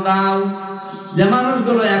মরণ দাও। যে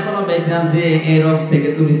মানুষগুলো এখনো বেঁচে আছে এই রোগ থেকে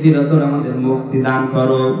তুমি চিরতরে আমাদের মুক্তি দান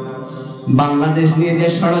করো। বাংলাদেশ নিয়ে যে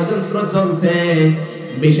ষড়যন্ত্র চলছে,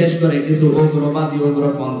 বিশেষ করে কিছু উগ্রবাদী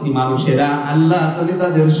উগ্রপন্থী মানুষেরা, আল্লাহ তুমি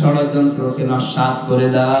তাদের ষড়যন্ত্রকে নস্যাৎ করে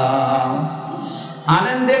দাও।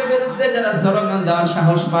 আলেমদের বিরুদ্ধে যারা স্লোগান দেওয়ার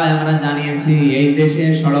সাহস পায়, আমরা জানিয়েছি এই দেশে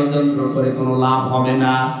ষড়যন্ত্র করে কোনো লাভ হবে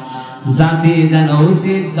না। জাতি যেন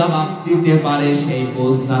উচিত জবাব দিতে পারে, সেই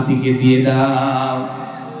বোঝ জাতিকে দিয়ে দাও।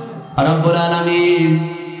 রব্বুল আলামিন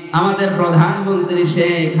আমাদের প্রধানমন্ত্রী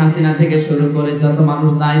শেখ হাসিনা থেকে শুরু করে যত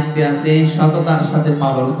মানুষ দায়িত্বে আছে, সততার সাথে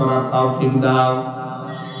পালন করার তৌফিক দাও।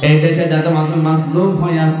 এই দেশে যত মানুষ মাসলুম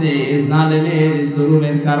হয়ে আছে, এই জালেমের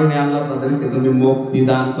জুলুমের কারণে আল্লাহ তাদেরকে তুমি মুক্তি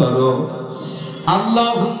দান করো।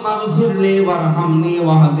 আল্লাহুম্মা গফিরলি ওয়ারহামনি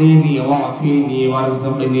ওয়াহদিনি ওয়াফিনি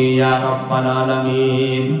ওয়ারযুকনি ইয়া রাব্বাল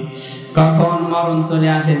আলামিন। কখন মরণ চলে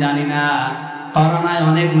আসে জানি না। করোনায়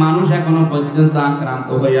অনেক মানুষ এখনো পর্যন্ত আক্রান্ত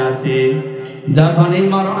হয়ে আছে। যখন এই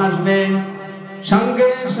মরণ আসবে, সঙ্গে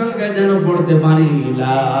সঙ্গে যেন পড়তে পারি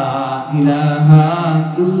লা ইলাহা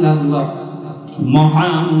ইল্লাল্লাহ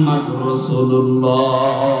মুহাম্মাদুর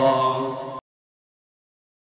রাসূলুল্লাহ।